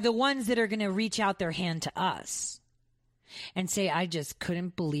 are the ones that are going to reach out their hand to us and say, I just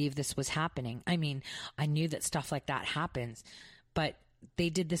couldn't believe this was happening. I mean, I knew that stuff like that happens, but they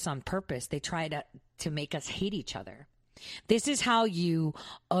did this on purpose. They tried to make us hate each other. This is how you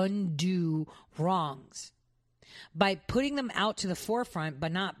undo wrongs. By putting them out to the forefront,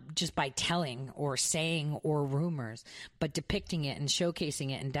 but not just by telling or saying or rumors, but depicting it and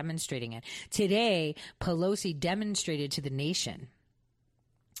showcasing it and demonstrating it. Today, Pelosi demonstrated to the nation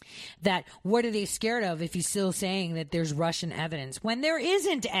that what are they scared of if he's still saying that there's Russian evidence when there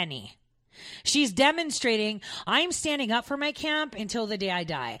isn't any. She's demonstrating, I'm standing up for my camp until the day I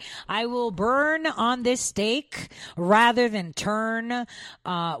die. I will burn on this stake rather than turn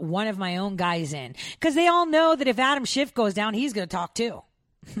one of my own guys in. Because they all know that if Adam Schiff goes down, he's going to talk too.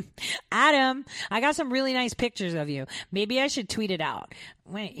 Adam, I got some really nice pictures of you. Maybe I should tweet it out.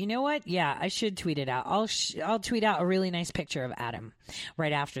 Wait, you know what? Yeah, I should tweet it out. I'll tweet out a really nice picture of Adam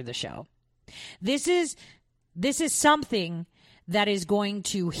right after the show. This is something that is going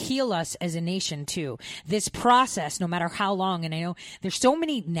to heal us as a nation too. This process, no matter how long, and I know there's so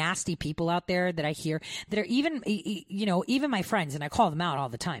many nasty people out there that I hear that are even my friends, and I call them out all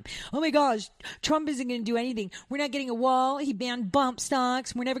the time. Oh my gosh, Trump isn't going to do anything. We're not getting a wall. He banned bump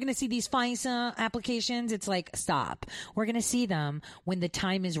stocks. We're never going to see these FISA applications. It's like, stop. We're going to see them when the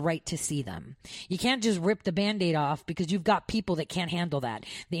time is right to see them. You can't just rip the Band-Aid off, because you've got people that can't handle that.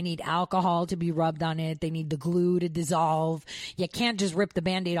 They need alcohol to be rubbed on it. They need the glue to dissolve. You can't just rip the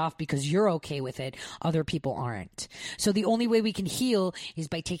Band-Aid off because you're okay with it. Other people aren't. So the only way we can heal is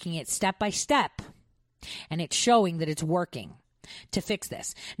by taking it step by step. And it's showing that it's working to fix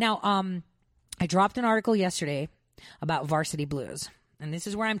this. Now, I dropped an article yesterday about Varsity Blues. And this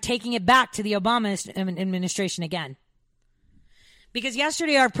is where I'm taking it back to the Obama administration again. Because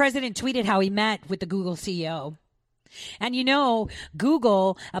yesterday our president tweeted how he met with the Google CEO. And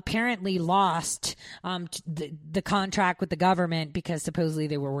Google apparently lost the contract with the government because supposedly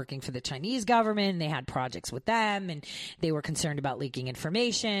they were working for the Chinese government. And they had projects with them and they were concerned about leaking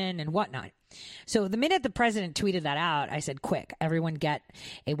information and whatnot. So the minute the president tweeted that out, I said, quick, everyone get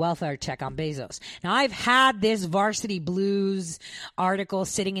a welfare check on Bezos. Now, I've had this Varsity Blues article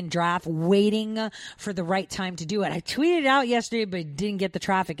sitting in draft waiting for the right time to do it. I tweeted it out yesterday, but it didn't get the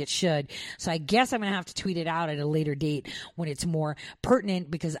traffic it should. So I guess I'm going to have to tweet it out at a later date when it's more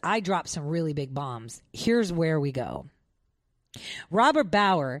pertinent because I dropped some really big bombs. Here's where we go. Robert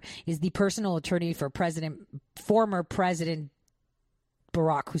Bauer is the personal attorney for former President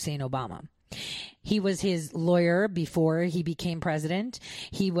Barack Hussein Obama. He was his lawyer before he became president.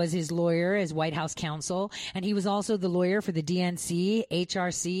 He was his lawyer as White House counsel, and he was also the lawyer for the DNC,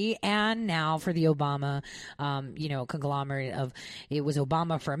 HRC, and now for the Obama, conglomerate of, it was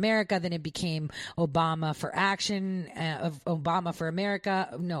Obama for America, then it became Obama for Action, Obama for America,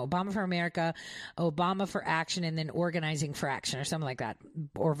 Obama for Action, and then Organizing for Action or something like that,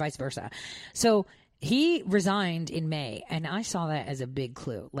 or vice versa. So he resigned in May, and I saw that as a big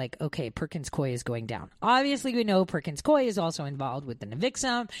clue. Like, okay, Perkins Coie is going down. Obviously, we know Perkins Coie is also involved with the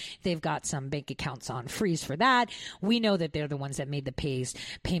Navixum. They've got some bank accounts on freeze for that. We know that they're the ones that made the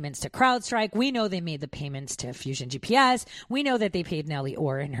payments to CrowdStrike. We know they made the payments to Fusion GPS. We know that they paid Nellie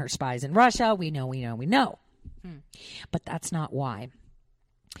Orr and her spies in Russia. We know. But that's not why.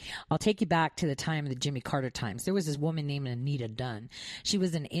 I'll take you back to the time of the Jimmy Carter times. There was this woman named Anita Dunn. She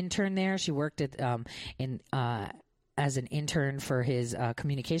was an intern there. She worked at as an intern for his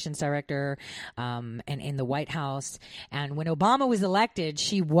communications director and in the White House. And when Obama was elected,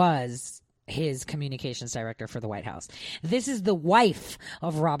 she was his communications director for the White House. This is the wife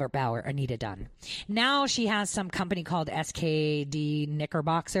of Robert Bauer, Anita Dunn. Now she has some company called SKD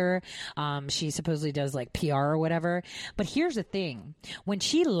Knickerbocker. She supposedly does like PR or whatever. But here's the thing. When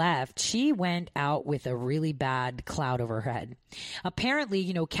she left, she went out with a really bad cloud over her head.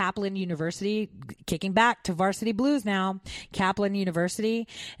 Apparently, Kaplan University, kicking back to Varsity Blues now, Kaplan University,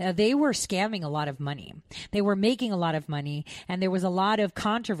 they were scamming a lot of money. They were making a lot of money, and there was a lot of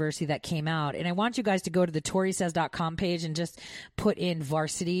controversy that came out. And I want you guys to go to the TorySays.com page and just put in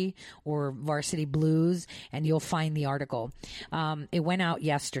Varsity or Varsity Blues, and you'll find the article. It went out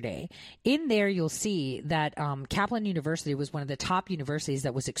yesterday. In there, you'll see that Kaplan University was one of the top universities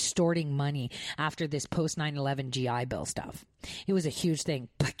that was extorting money after this post 9/11 GI Bill stuff. It was a huge thing.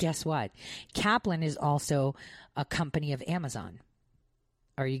 But guess what? Kaplan is also a company of Amazon.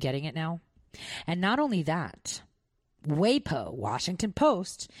 Are you getting it now? And not only that, WAPO, Washington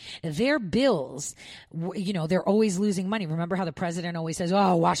Post, their bills, they're always losing money. Remember how the president always says,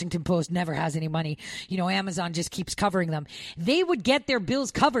 oh, Washington Post never has any money. Amazon just keeps covering them. They would get their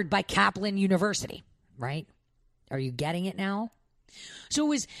bills covered by Kaplan University, right? Are you getting it now?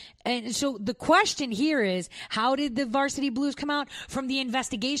 So the question here is, how did the Varsity Blues come out? From the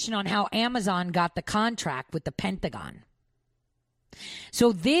investigation on how Amazon got the contract with the Pentagon.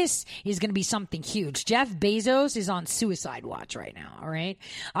 So this is going to be something huge. Jeff Bezos is on suicide watch right now, all right?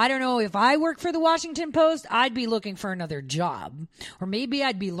 I don't know, if I work for the Washington Post, I'd be looking for another job. Or maybe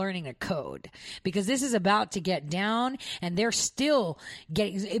I'd be learning a code. Because this is about to get down, and they're still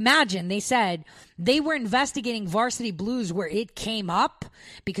getting... Imagine, they said they were investigating Varsity Blues where it came up.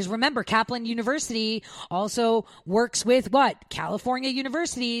 Because remember, Kaplan University also works with what? California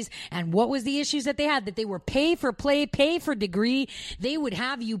universities. And what was the issues that they had? That they were pay for play, pay for degree. They would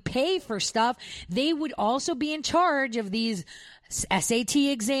have you pay for stuff. They would also be in charge of these SAT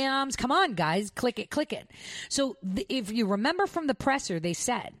exams. Come on, guys, click it. So if you remember from the presser, they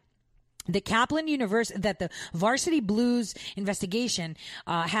said the Kaplan University, that the Varsity Blues investigation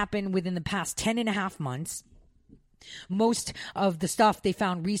happened within the past 10 and a half months. Most of the stuff they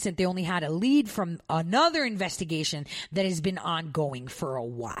found recent, they only had a lead from another investigation that has been ongoing for a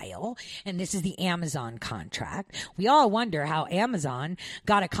while. And this is the Amazon contract. We all wonder how Amazon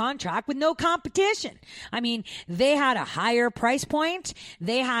got a contract with no competition. I mean, they had a higher price point.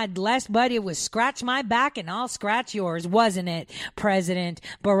 They had less, but it was scratch my back and I'll scratch yours, wasn't it, President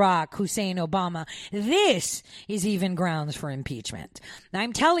Barack Hussein Obama? This is even grounds for impeachment.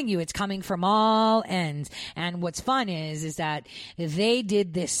 I'm telling you, it's coming from all ends. And what's fun is that they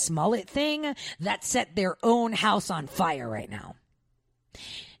did this Smollett thing that set their own house on fire right now.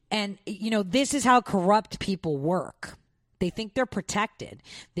 And, this is how corrupt people work. They think they're protected.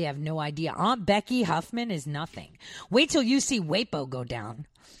 They have no idea. Aunt Becky Huffman is nothing. Wait till you see WAPO go down.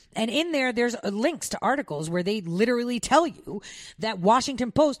 And in there, there's links to articles where they literally tell you that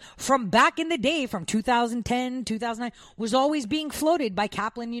Washington Post from back in the day, from 2010, 2009, was always being floated by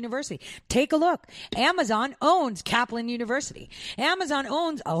Kaplan University. Take a look. Amazon owns Kaplan University. Amazon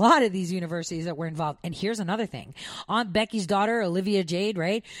owns a lot of these universities that were involved. And here's another thing. Aunt Becky's daughter, Olivia Jade,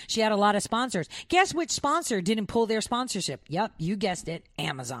 right? She had a lot of sponsors. Guess which sponsor didn't pull their sponsorship? Yep, you guessed it,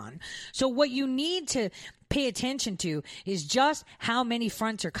 Amazon. So what you need to pay attention to is just how many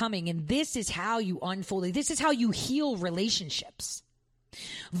fronts are coming. And this is how you unfold it. This is how you heal relationships.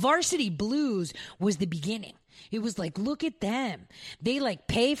 Varsity Blues was the beginning. It was like, look at them. They like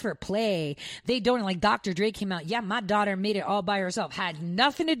pay for play. They don't, like Dr. Dre came out. Yeah, my daughter made it all by herself. Had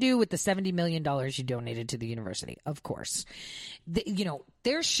nothing to do with the $70 million you donated to the university. Of course.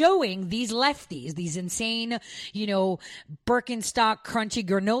 They're showing these lefties, these insane, Birkenstock crunchy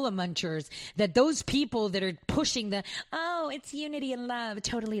granola munchers, that those people that are pushing it's unity and love.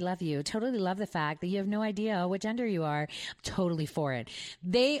 Totally love you. Totally love the fact that you have no idea what gender you are. I'm totally for it.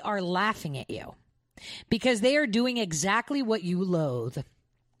 They are laughing at you. Because they are doing exactly what you loathe.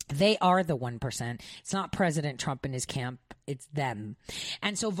 They are the 1%. It's not President Trump and his camp. It's them.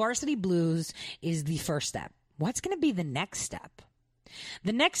 And so Varsity Blues is the first step. What's going to be the next step?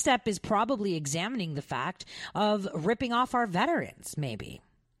 The next step is probably examining the fact of ripping off our veterans, maybe.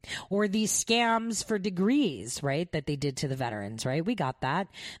 Or these scams for degrees, right, that they did to the veterans, right? We got that.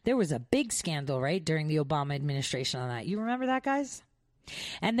 There was a big scandal, right, during the Obama administration on that. You remember that, guys?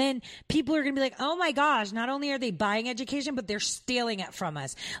 And then people are going to be like, oh my gosh, not only are they buying education, but they're stealing it from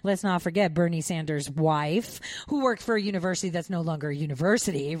us. Let's not forget Bernie Sanders' wife, who worked for a university that's no longer a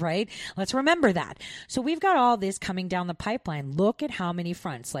university, right? Let's remember that. So we've got all this coming down the pipeline. Look at how many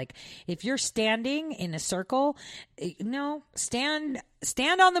fronts. Like, if you're standing in a circle, stand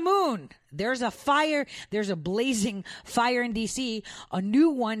on the moon. There's a fire. There's a blazing fire in D.C., a new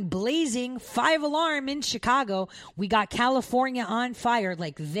one blazing 5-alarm in Chicago. We got California on fire,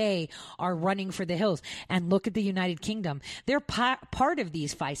 like they are running for the hills. And look at the United Kingdom. They're part of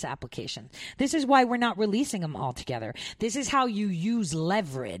these FISA applications. This is why we're not releasing them all together. This is how you use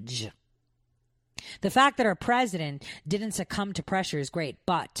leverage. The fact that our president didn't succumb to pressure is great,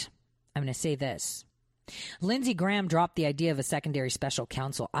 but I'm going to say this. Lindsey Graham dropped the idea of a secondary special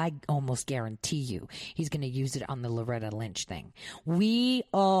counsel. I almost guarantee you he's going to use it on the Loretta Lynch thing. We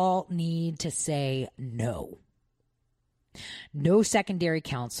all need to say no. No secondary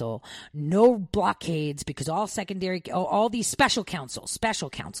counsel, no blockades, because all these special counsels,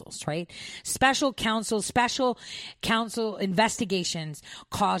 right? Special counsel investigations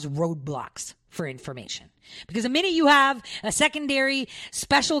cause roadblocks for information. Because the minute you have a secondary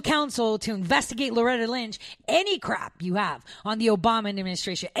special counsel to investigate Loretta Lynch, any crap you have on the Obama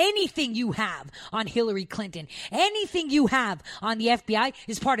administration, anything you have on Hillary Clinton, anything you have on the FBI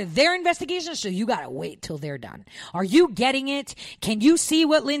is part of their investigation, so you got to wait till they're done. Are you getting it? Can you see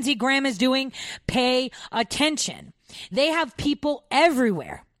what Lindsey Graham is doing? Pay attention. They have people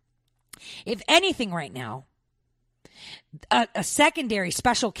everywhere. If anything right now, a secondary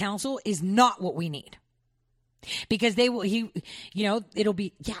special counsel is not what we need. Because it'll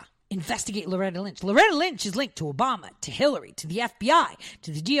be, investigate Loretta Lynch. Loretta Lynch is linked to Obama, to Hillary, to the FBI,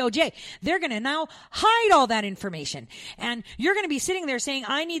 to the DOJ. They're going to now hide all that information. And you're going to be sitting there saying,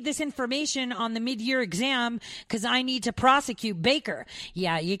 I need this information on the mid-year exam because I need to prosecute Baker.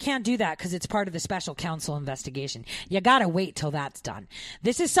 Yeah, you can't do that because it's part of the special counsel investigation. You got to wait till that's done.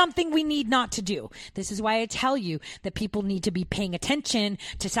 This is something we need not to do. This is why I tell you that people need to be paying attention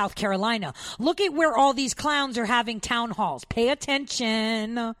to South Carolina. Look at where all these clowns are having town halls. Pay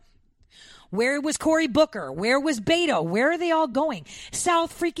attention. Where was Cory Booker? Where was Beto? Where are they all going?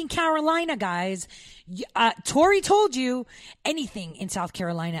 South freaking Carolina, guys. Tory told you anything in South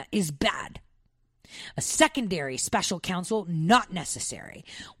Carolina is bad. A secondary special counsel, not necessary.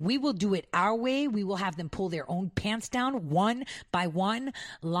 We will do it our way. We will have them pull their own pants down one by one,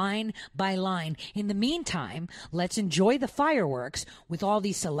 line by line. In the meantime, let's enjoy the fireworks with all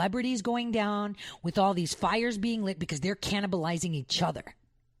these celebrities going down, with all these fires being lit, because they're cannibalizing each other.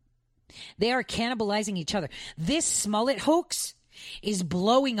 They are cannibalizing each other. This Smollett hoax is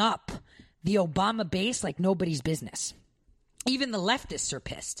blowing up the Obama base like nobody's business. Even the leftists are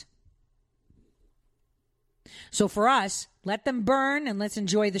pissed. So for us, let them burn and let's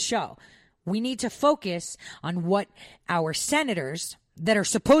enjoy the show. We need to focus on what our senators that are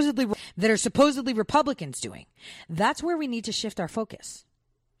supposedly Republicans doing. That's where we need to shift our focus.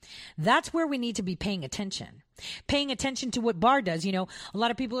 That's where we need to be paying attention. Paying attention to what Barr does. A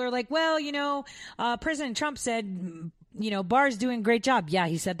lot of people are like, well, President Trump said, Barr's doing a great job. Yeah,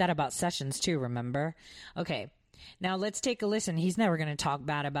 he said that about Sessions too, remember? Okay. Now let's take a listen. He's never going to talk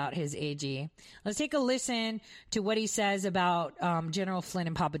bad about his AG. Let's take a listen to what he says about General Flynn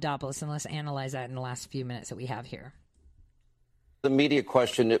and Papadopoulos, and let's analyze that in the last few minutes that we have here. The media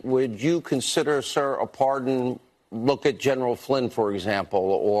question, would you consider, sir, a pardon? Look at General Flynn, for example,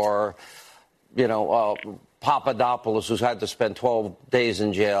 or, Papadopoulos, who's had to spend 12 days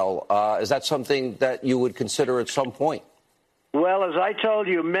in jail. Is that something that you would consider at some point? Well, as I told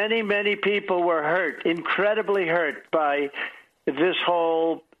you, many, many people were hurt, incredibly hurt by this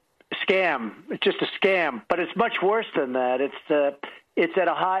whole scam. It's just a scam, but it's much worse than that. It's at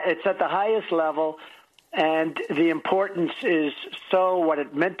the highest level, and the importance is what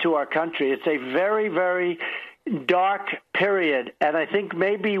it meant to our country. It's a very, very dark period, and I think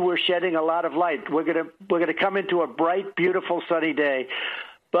maybe we're shedding a lot of light. We're gonna come into a bright, beautiful, sunny day.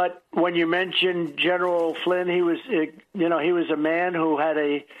 But when you mention General Flynn, he was a man who had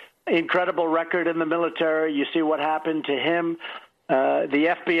a incredible record in the military. You see what happened to him.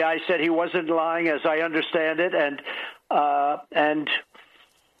 The FBI said he wasn't lying, as I understand it, and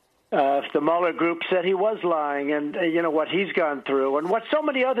the Mueller group said he was lying, and what he's gone through, and what so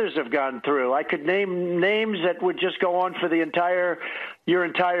many others have gone through. I could name names that would just go on for your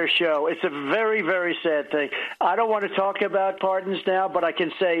entire show. It's a very, very sad thing. I don't want to talk about pardons now, but I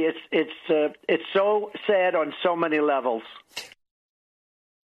can say it's so sad on so many levels.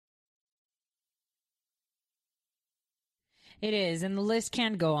 It is, and the list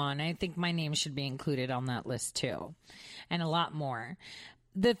can go on. I think my name should be included on that list too, and a lot more.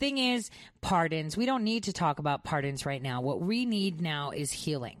 The thing is, pardons. We don't need to talk about pardons right now. What we need now is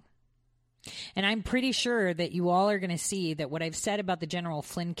healing. And I'm pretty sure that you all are going to see that what I've said about the General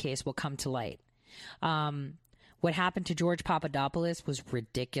Flynn case will come to light. What happened to George Papadopoulos was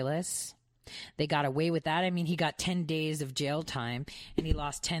ridiculous. They got away with that. I mean, he got 10 days of jail time and he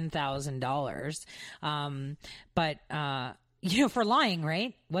lost $10,000. For lying,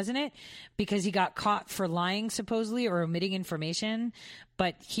 right? Wasn't it? Because he got caught for lying, supposedly, or omitting information.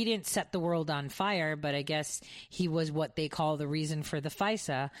 But he didn't set the world on fire. But I guess he was what they call the reason for the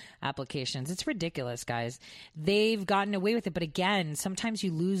FISA applications. It's ridiculous, guys. They've gotten away with it. But again, sometimes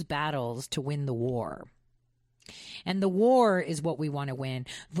you lose battles to win the war. And the war is what we want to win.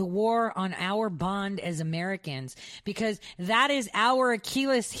 The war on our bond as Americans, because that is our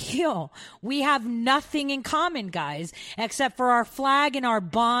Achilles heel. We have nothing in common, guys, except for our flag and our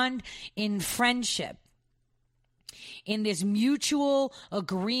bond in friendship, in this mutual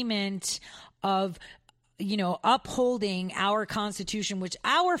agreement of, upholding our Constitution, which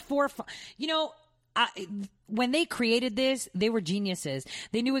our when they created this, they were geniuses.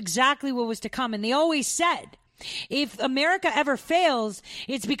 They knew exactly what was to come. And they always said, if America ever fails,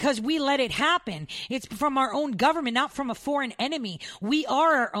 it's because we let it happen. It's from our own government, not from a foreign enemy. We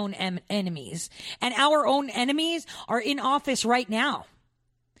are our own enemies. And our own enemies are in office right now.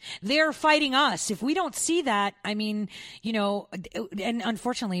 They're fighting us. If we don't see that, and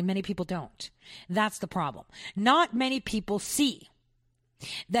unfortunately, many people don't. That's the problem. Not many people see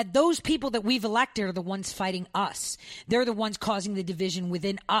that those people that we've elected are the ones fighting us. They're the ones causing the division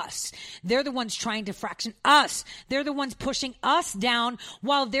within us. They're the ones trying to fraction us. They're the ones pushing us down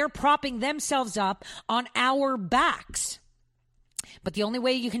while they're propping themselves up on our backs. But the only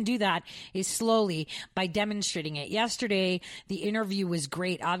way you can do that is slowly by demonstrating it. Yesterday, the interview was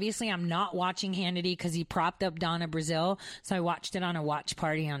great. Obviously, I'm not watching Hannity because he propped up Donna Brazile. So I watched it on a watch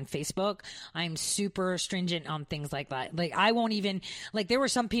party on Facebook. I'm super stringent on things like that. I won't even, there were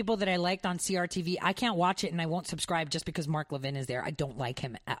some people that I liked on CRTV. I can't watch it and I won't subscribe just because Mark Levin is there. I don't like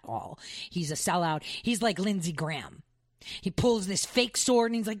him at all. He's a sellout. He's like Lindsey Graham. He pulls this fake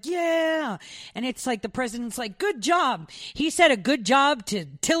sword and he's like, yeah. And it's like the president's like, good job. He said a good job to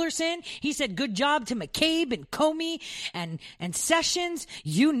Tillerson. He said good job to McCabe and Comey and Sessions.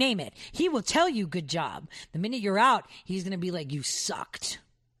 You name it. He will tell you good job. The minute you're out, he's going to be like, you sucked.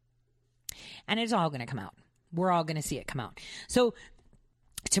 And it's all going to come out. We're all going to see it come out. So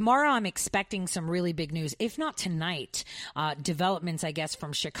tomorrow, I'm expecting some really big news, if not tonight, developments, I guess,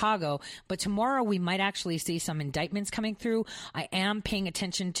 from Chicago. But tomorrow, we might actually see some indictments coming through. I am paying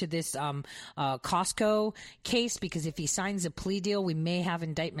attention to this Costco case, because if he signs a plea deal, we may have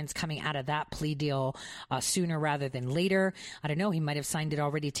indictments coming out of that plea deal sooner rather than later. I don't know. He might have signed it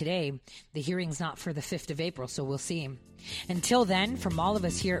already today. The hearing's not for the 5th of April, so we'll see. Until then, from all of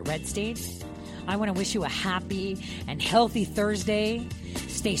us here at Red State, I want to wish you a happy and healthy Thursday.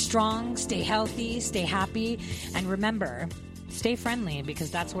 Stay strong, stay healthy, stay happy, and remember, stay friendly,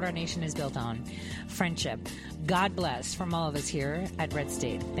 because that's what our nation is built on. Friendship. God bless from all of us here at Red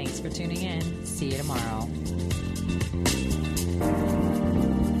State. Thanks for tuning in. See you tomorrow.